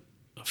really a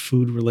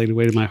food related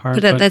way to my heart.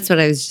 But that's what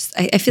I was just,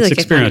 I feel it's like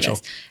I kind of experiential.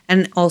 is.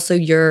 And also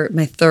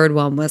my third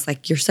one was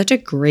like, you're such a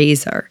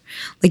grazer.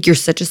 Like you're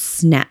such a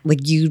snack.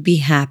 Like you'd be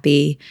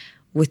happy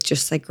with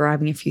just like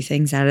grabbing a few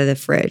things out of the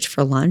fridge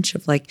for lunch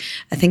of like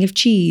a thing of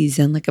cheese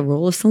and like a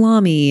roll of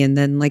salami and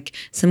then like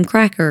some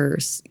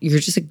crackers. You're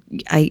just,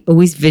 I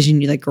always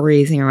vision you like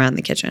grazing around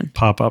the kitchen.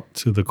 Pop up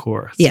to the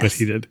core. That's Yes. what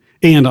he did.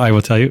 And I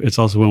will tell you, it's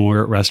also when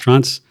we're at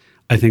restaurants,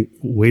 I think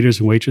waiters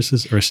and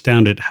waitresses are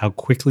astounded how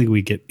quickly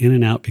we get in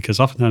and out because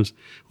oftentimes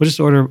we'll just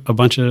order a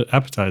bunch of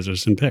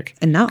appetizers and pick.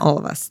 And not all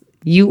of us.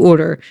 You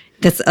order,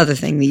 that's the other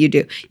thing that you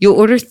do. You'll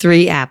order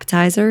 3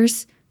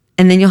 appetizers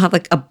and then you'll have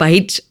like a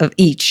bite of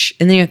each.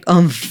 And then you're like, oh,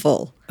 I'm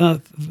full.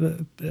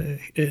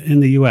 In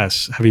the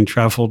U.S., having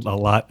traveled a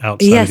lot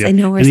outside, Yes, I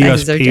know our in the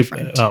sizes US, are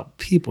different.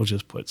 People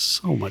just put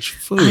so much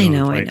food. I on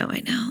know. the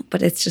plate.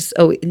 But it's just,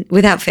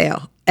 without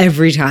fail,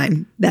 every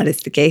time that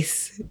is the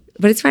case.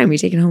 But it's fine. We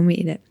take it home, we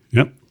eat it.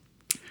 Yep,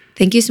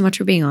 Thank you so much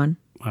for being on.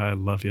 I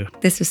love you,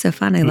 This was so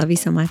fun. I love you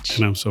so much.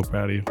 and I'm so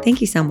proud of you.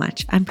 Thank you so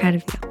much. I'm proud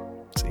of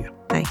you. See ya.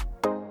 Bye.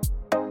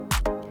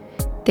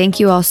 Thank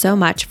you all so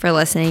much for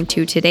listening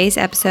to today's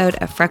episode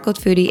of Freckled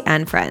Foodie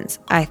and Friends.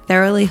 I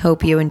thoroughly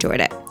hope you enjoyed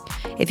it.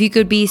 If you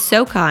could be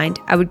so kind,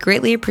 I would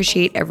greatly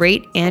appreciate a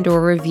rate and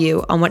or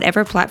review on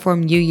whatever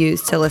platform you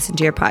use to listen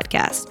to your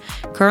podcast.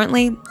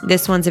 Currently,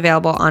 this one's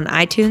available on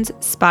iTunes,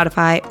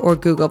 Spotify, or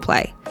Google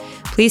Play.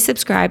 Please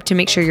subscribe to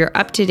make sure you're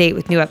up to date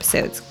with new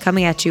episodes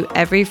coming at you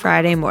every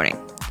Friday morning.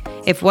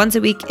 If once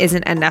a week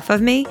isn't enough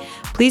of me,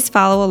 please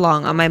follow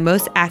along on my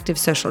most active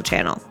social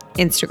channel,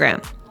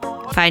 Instagram.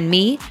 Find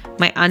me,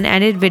 my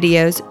unedited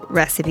videos,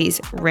 recipes,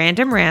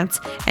 random rants,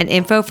 and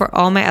info for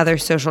all my other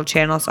social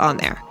channels on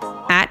there,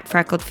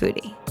 @Freckled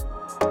Foodie.